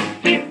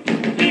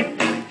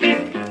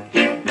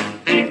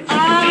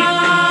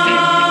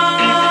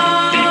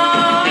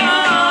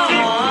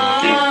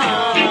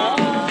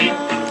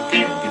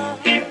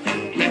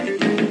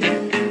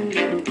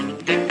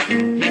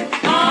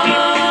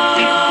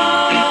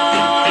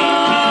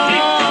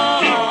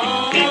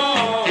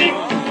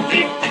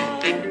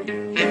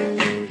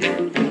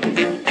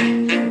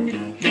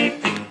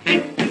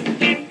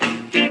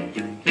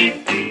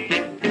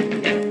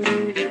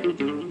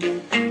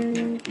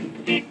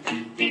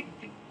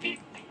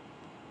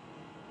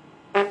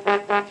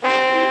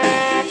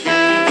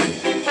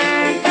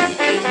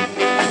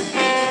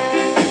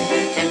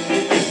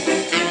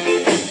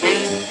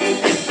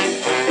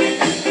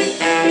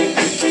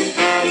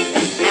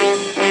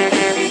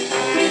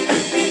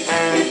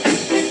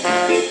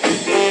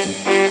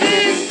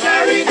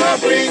 Carry the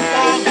bring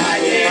on my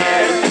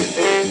hair.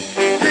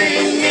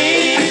 Bring me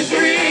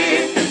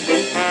free.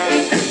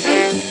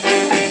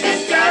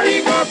 Carry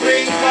the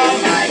bring on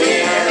my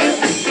hair.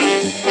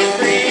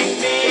 Bring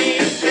me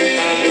free.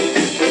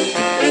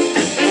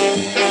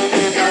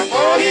 You're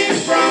going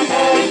from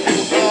home to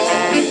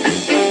home.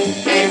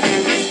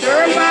 Making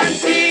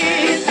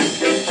disturbances.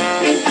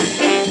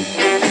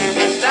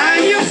 It's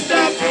time you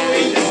stop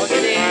doing your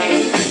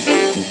thing.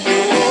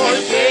 Oh,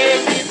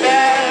 Katie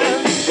Bell.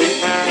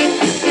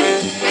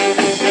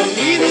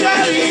 He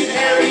shall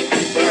inherit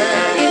the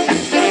world.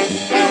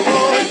 The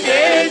whole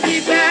Daisy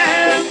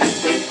Bell.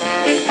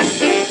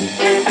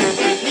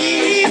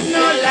 Leave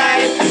no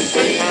life to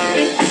see.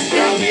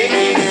 You're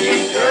making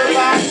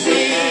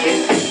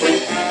disturbances.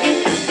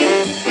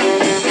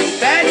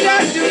 Better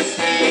to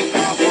seek a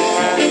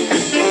home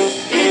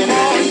in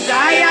Mount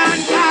Zion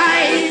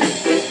High.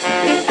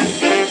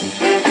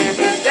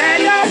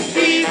 Instead of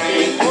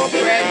feeling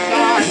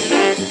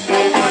oppression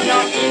upon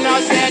an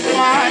innocent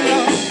man.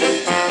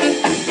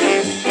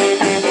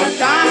 But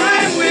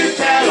time will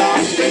tell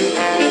us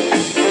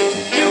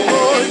you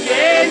old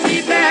Daisy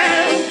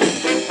Bell.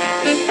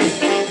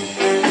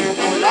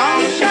 How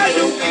long shall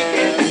the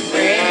wicked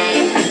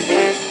reign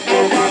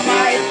over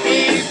my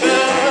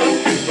people?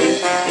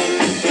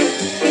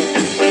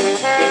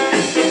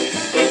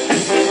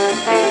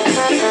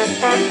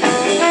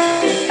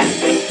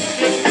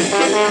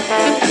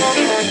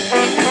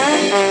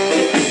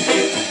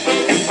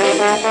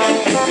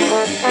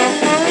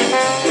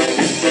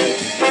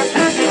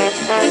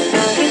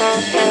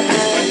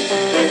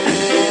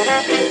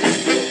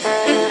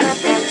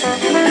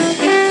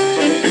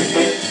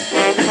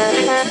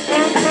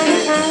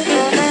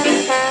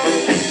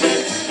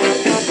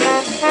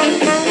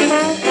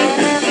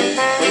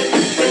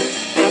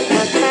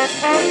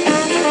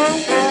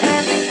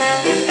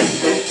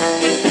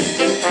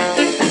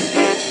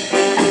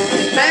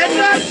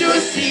 Better to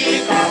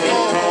seek a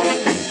home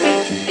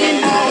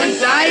in Mount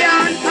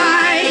Zion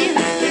High.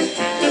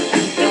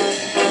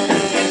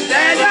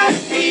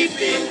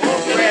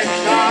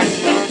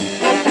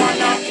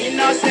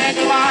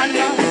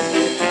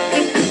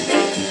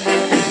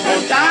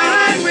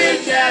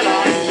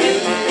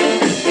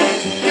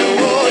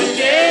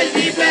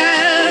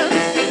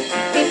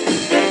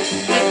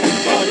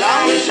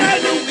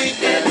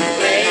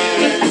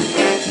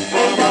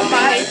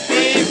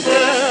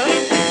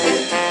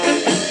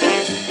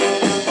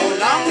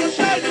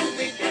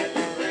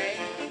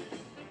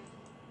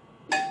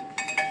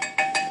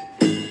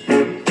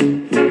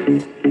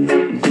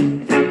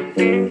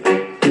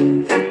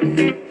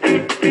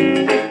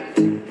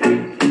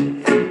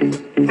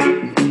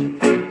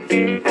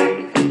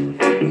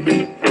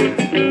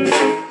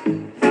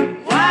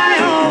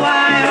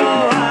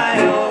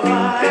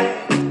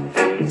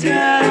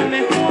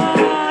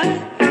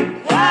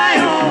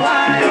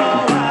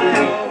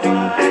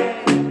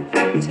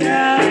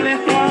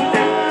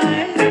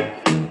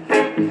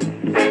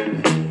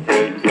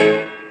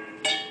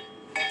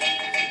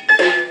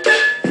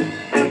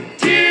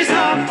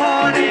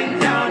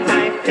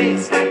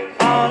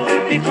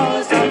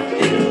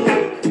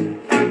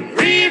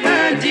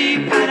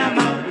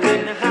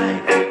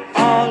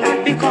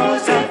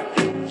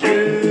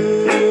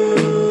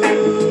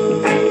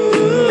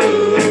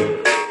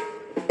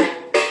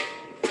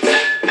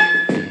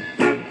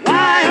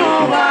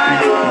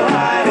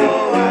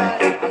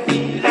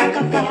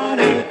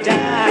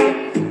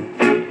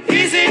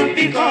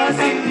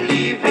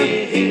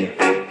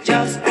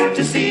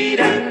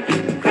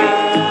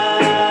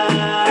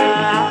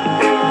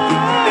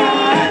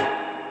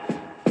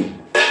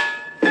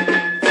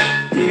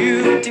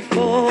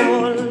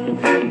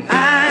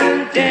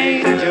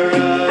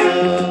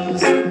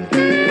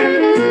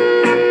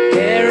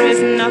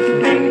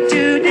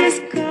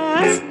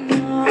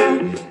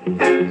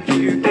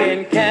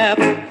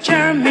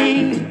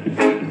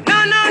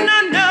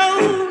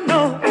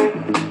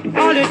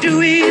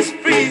 ice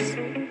freeze.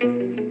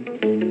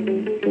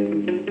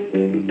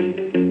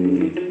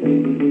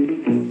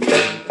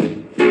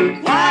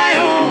 Why,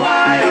 oh,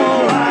 why,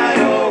 oh, why,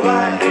 oh,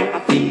 why? I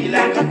feel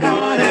like I'm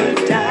gonna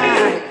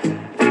die.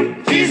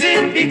 Is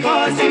it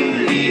because you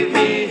leave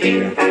me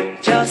here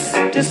just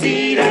to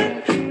see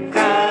that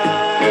cry?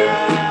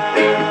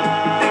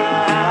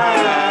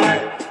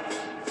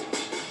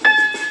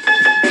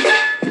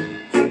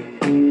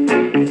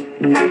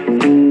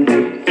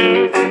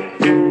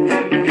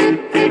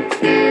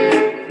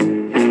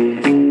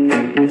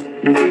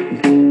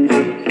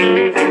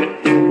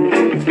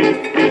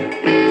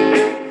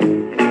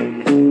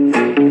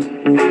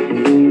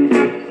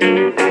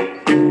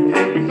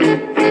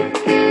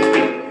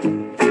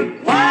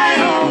 Why,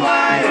 oh,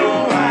 why,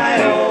 oh, why,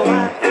 oh,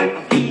 why?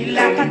 I feel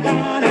like I'm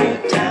gonna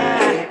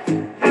die.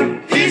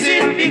 Is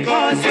it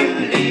because you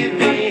leave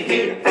me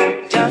here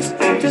just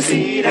to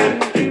see them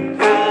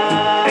cry?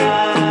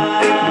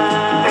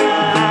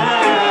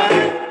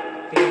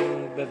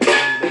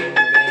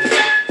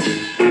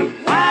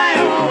 Why,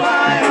 oh,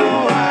 why, oh,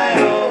 why,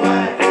 oh,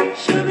 why?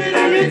 Should we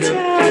let me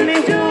tell me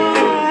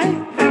joy?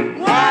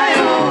 Why,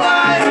 oh,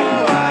 why, oh,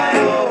 why,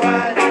 oh,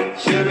 why?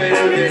 Should we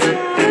let me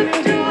tell me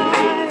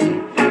joy?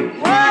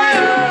 Why,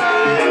 oh,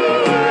 why, oh,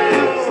 why,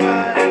 oh,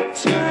 why?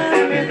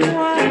 Tell me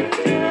why,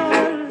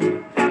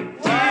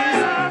 why,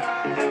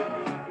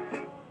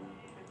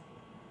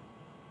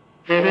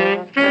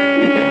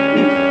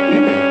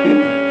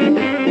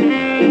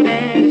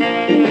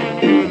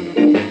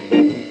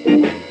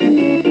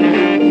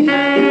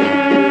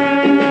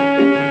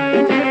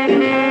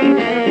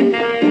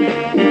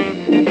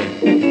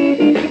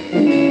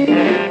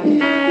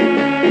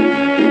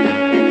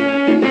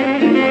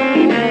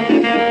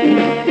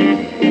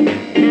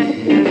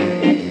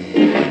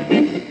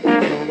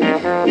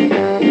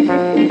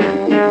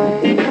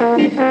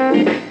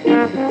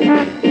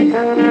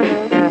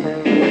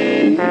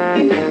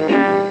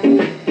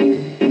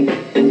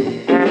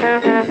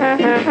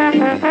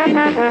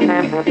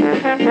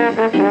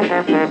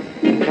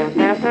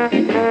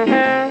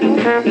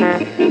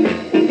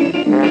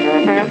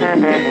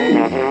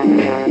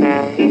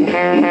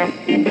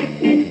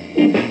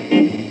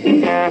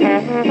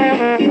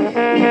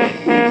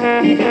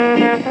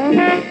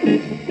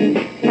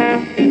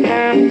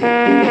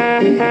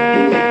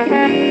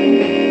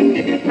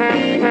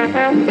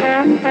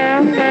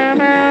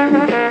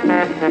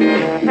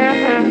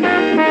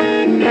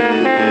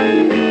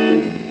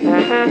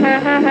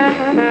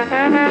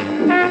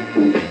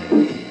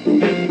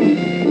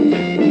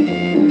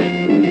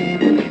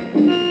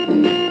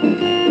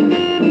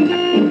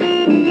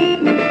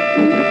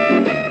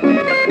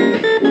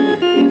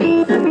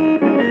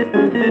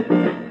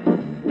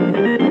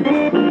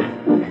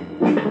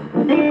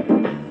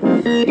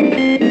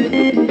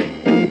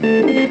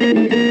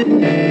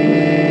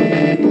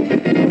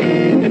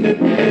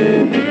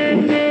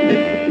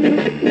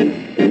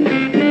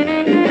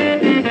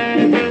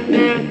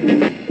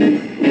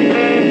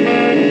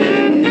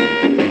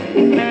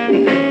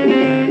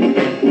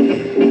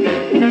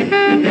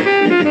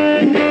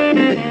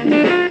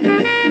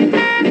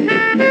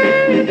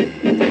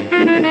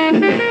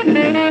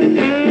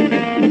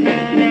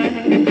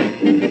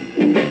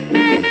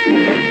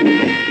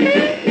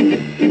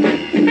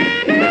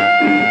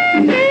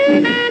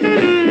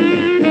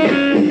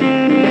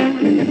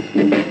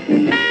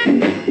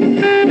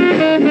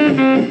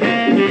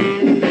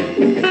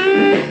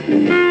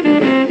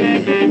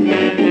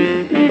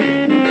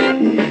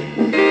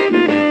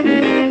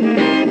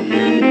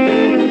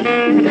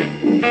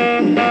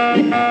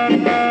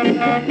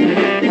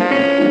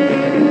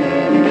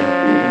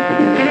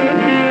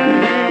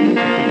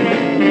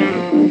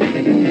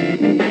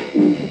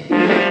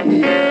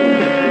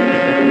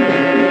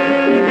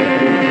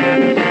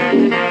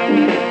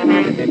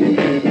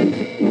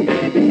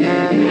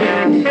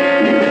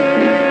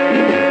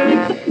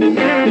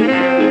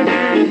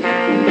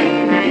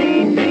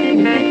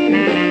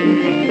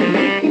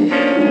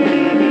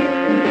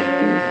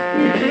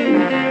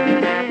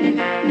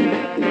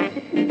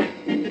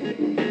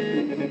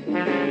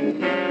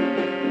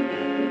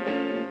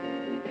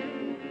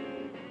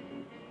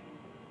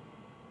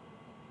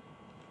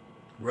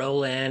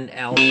 Roland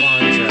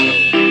Alfonso.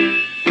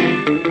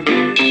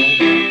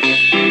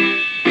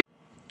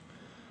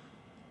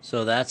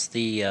 So that's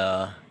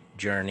the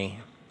journey.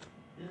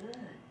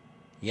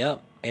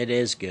 Yep, it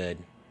is good.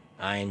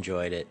 I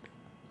enjoyed it.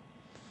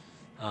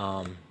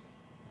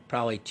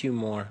 Probably 2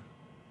 more,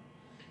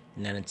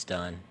 and then it's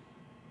done.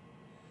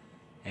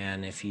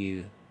 And if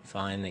you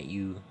find that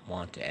you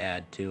want to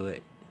add to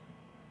it,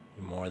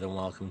 you're more than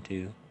welcome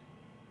to.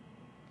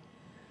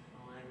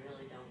 Well, I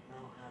really don't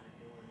know how to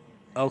do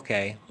anything.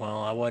 Okay,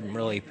 well, I wasn't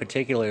really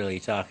particularly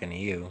talking to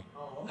you.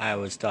 Oh, I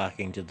was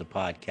talking to the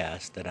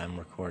podcast that I'm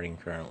recording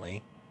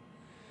currently.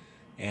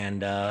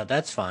 And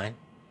that's fine.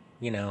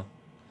 You know,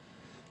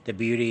 the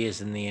beauty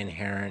is in the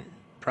inherent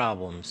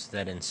problems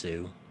that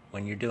ensue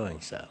when you're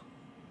doing so.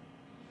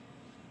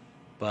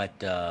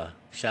 But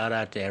shout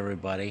out to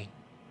everybody.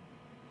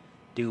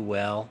 Do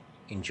well.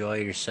 Enjoy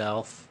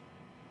yourself.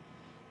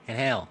 And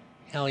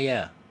hell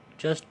yeah,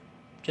 just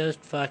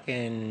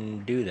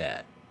fucking do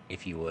that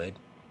if you would.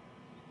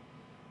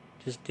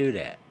 Just do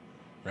that,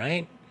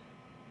 right?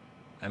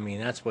 I mean,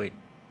 that's what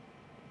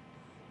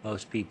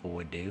most people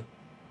would do.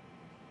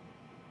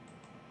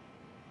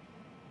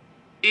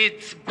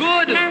 It's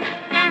good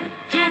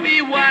to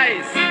be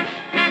wise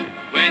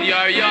when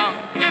you're young,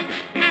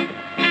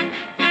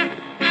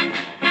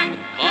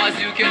 'cause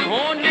you can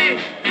only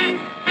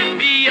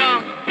be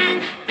young,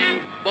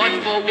 but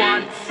for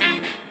once.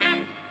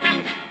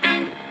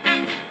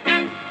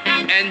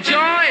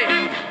 Enjoy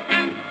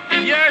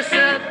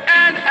yourself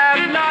and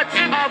have lots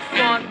of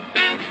fun.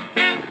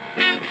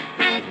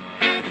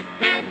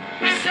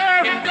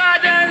 Serve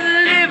God and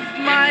live,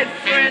 my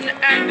friend,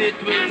 and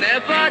it will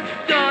never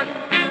done.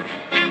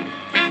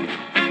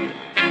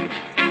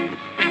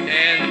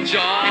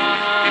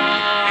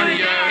 Enjoy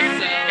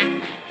yourself.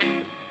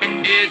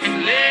 It's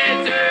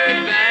later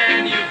than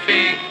you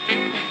think.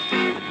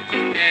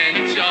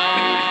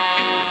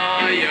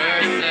 Enjoy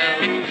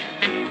yourself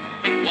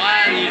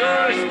while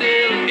you're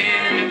still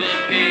in the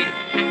pink.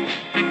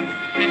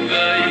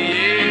 The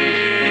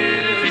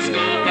years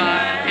go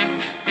by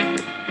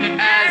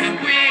as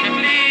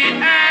quickly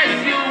as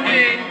you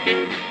wink.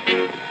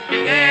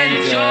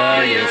 Enjoy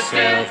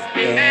yourself.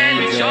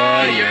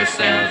 Enjoy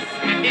yourself.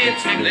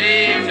 It's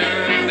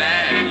later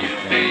than you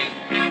think.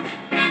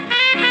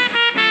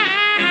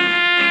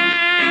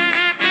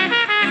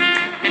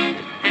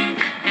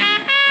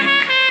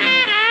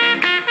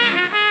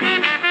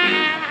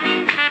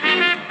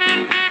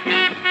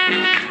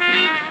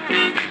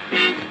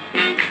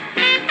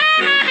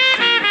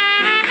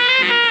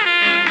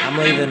 I'm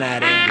leaving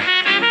that in.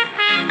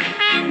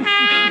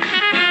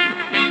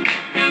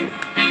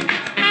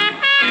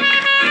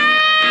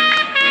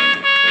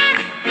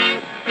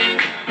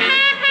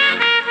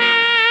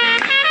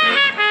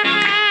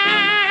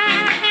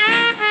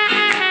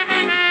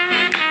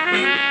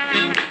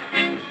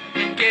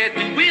 Get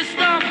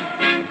wisdom,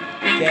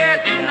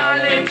 get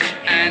knowledge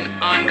and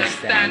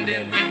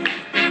understanding.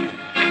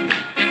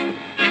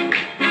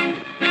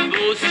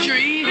 Those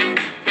three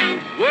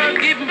were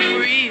given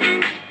free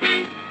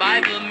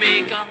by the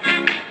maker.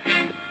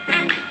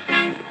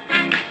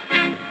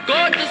 Go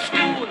to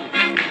school,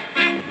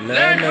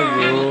 Learn the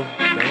rule.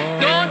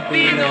 don't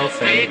be no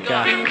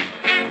faker.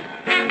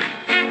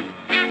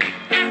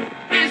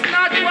 It's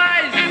not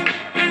wise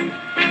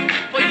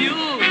for you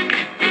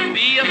to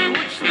be a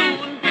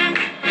footstool.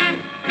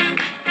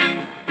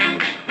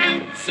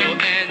 So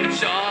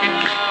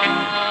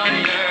enjoy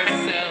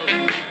yourself.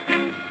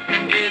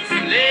 It's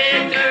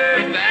later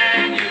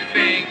than you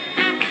think.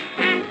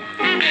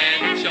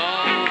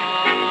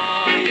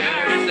 Enjoy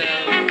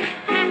yourself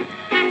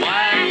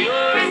while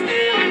you're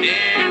still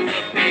in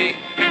the pink.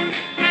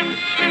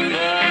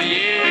 Oh,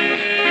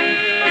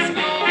 years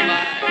go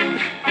by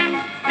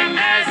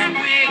as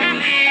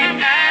quickly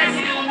as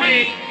you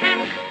wink.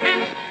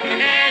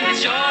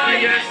 Enjoy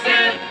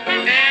yourself.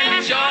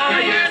 Enjoy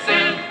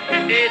yourself.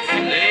 It's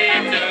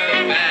later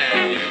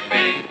than you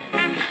think.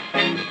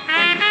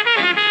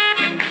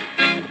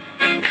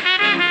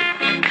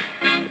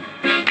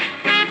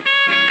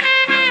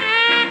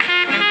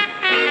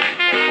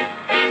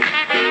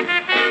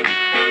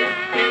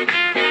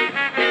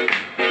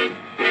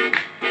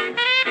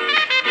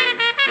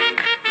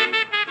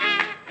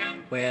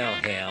 Well,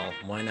 hell,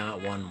 why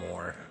not one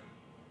more?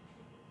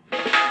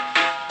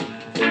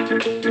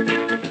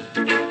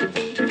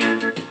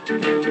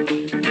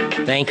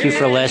 Thank you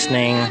for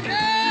listening.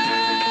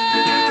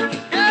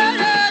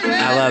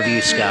 I love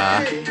you,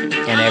 Ska,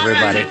 and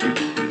everybody.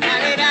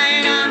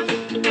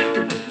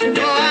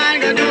 Go on,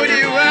 go do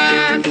the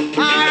work.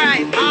 All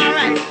right.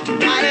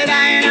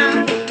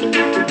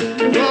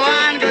 Go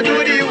on, go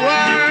do the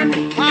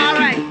work. All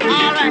right.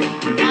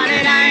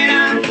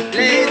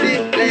 Lazy.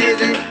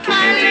 Crazy.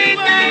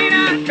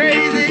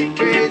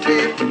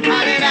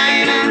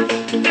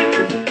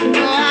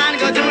 Go on,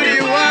 go do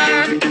the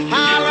work.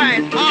 All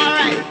right.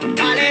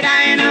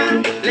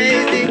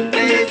 Lazy.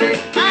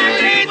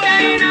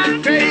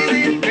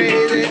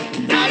 Crazy.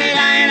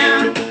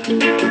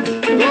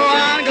 Go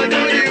on, go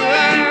do the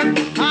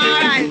work. All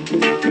right.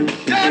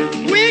 Just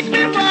week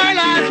before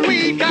last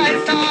week,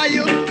 I saw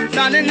you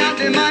standing at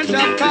the man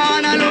shop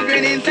corner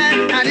looking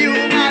inside, and you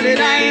are the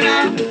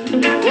diner.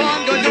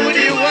 Won't go do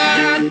the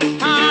work.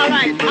 All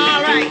right.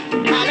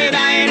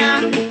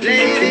 Diner.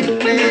 Lazy.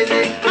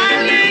 Crazy.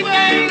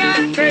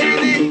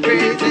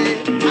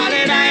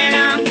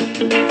 Diner.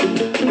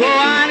 Go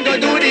on, go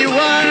do the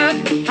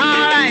work.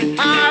 All right.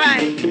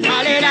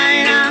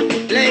 Diner.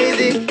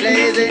 Lazy.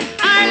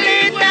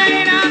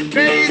 Diner.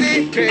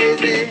 Crazy.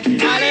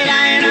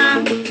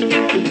 Diner.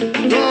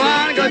 Go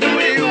on, go do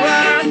the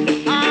work.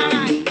 All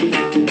right.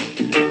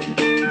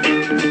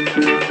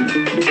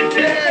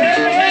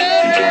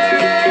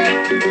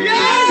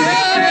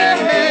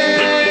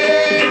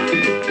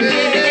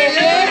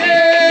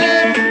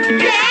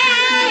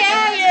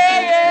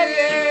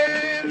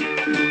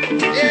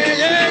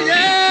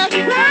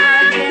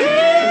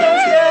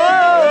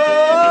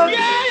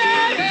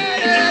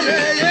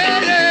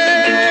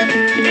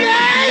 Yeah.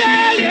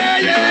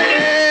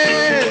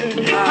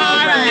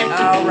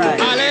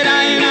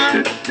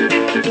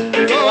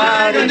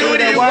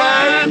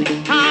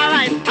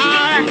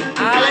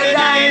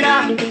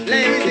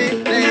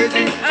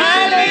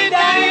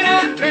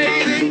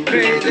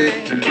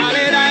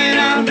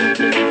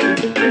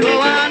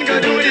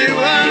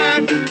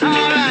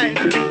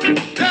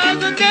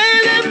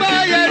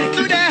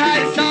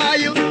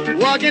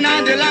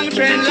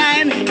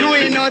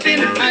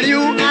 and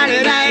you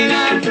Holly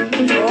Dinah.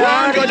 Go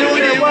on, go do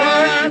the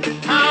work.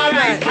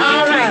 Alright,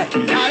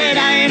 Holly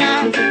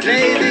Dinah,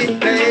 lazy,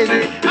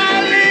 lazy.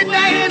 Holly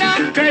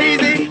Dinah,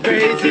 crazy,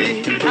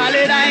 crazy.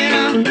 Holly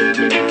Dinah.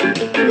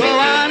 Go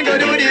on, go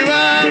do the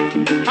work.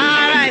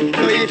 Alright,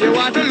 so if you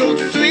want to look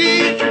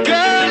sweet,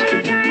 girl,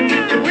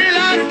 you will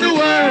ask the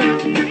word.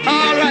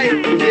 Alright,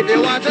 if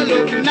you want to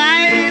look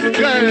nice,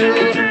 girl,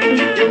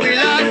 you will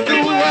ask the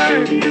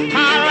word.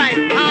 Alright,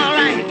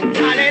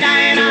 Holly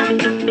Dinah.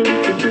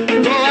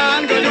 Go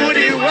on, go do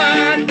the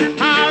work.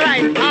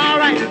 Alright,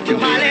 you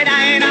Holly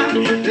Dinah,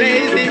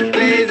 lazy,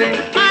 lazy.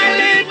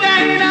 Holly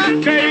Dinah,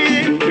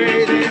 crazy,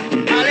 crazy.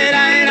 Holly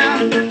Dinah,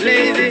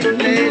 lazy,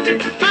 lazy.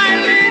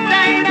 Holly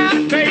Dinah,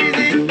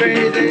 crazy,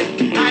 crazy.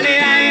 Holly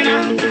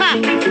Dinah, ha!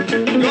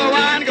 Go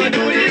on, go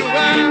do the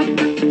work.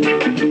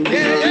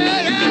 Yeah, yeah,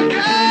 yeah,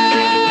 yeah.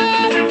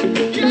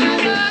 Yeah,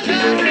 yeah,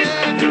 yeah,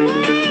 yeah. Woo!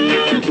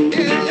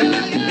 Yeah,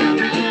 yeah, yeah,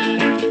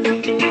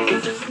 yeah.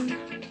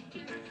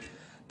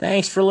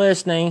 Thanks for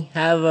listening.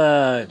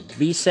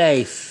 Be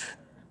safe.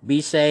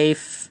 Be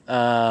safe.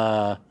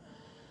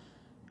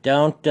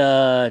 Don't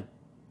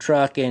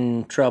truck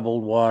in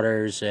troubled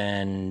waters,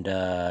 and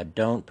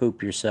don't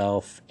poop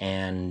yourself.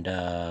 And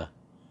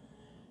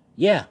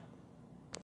yeah.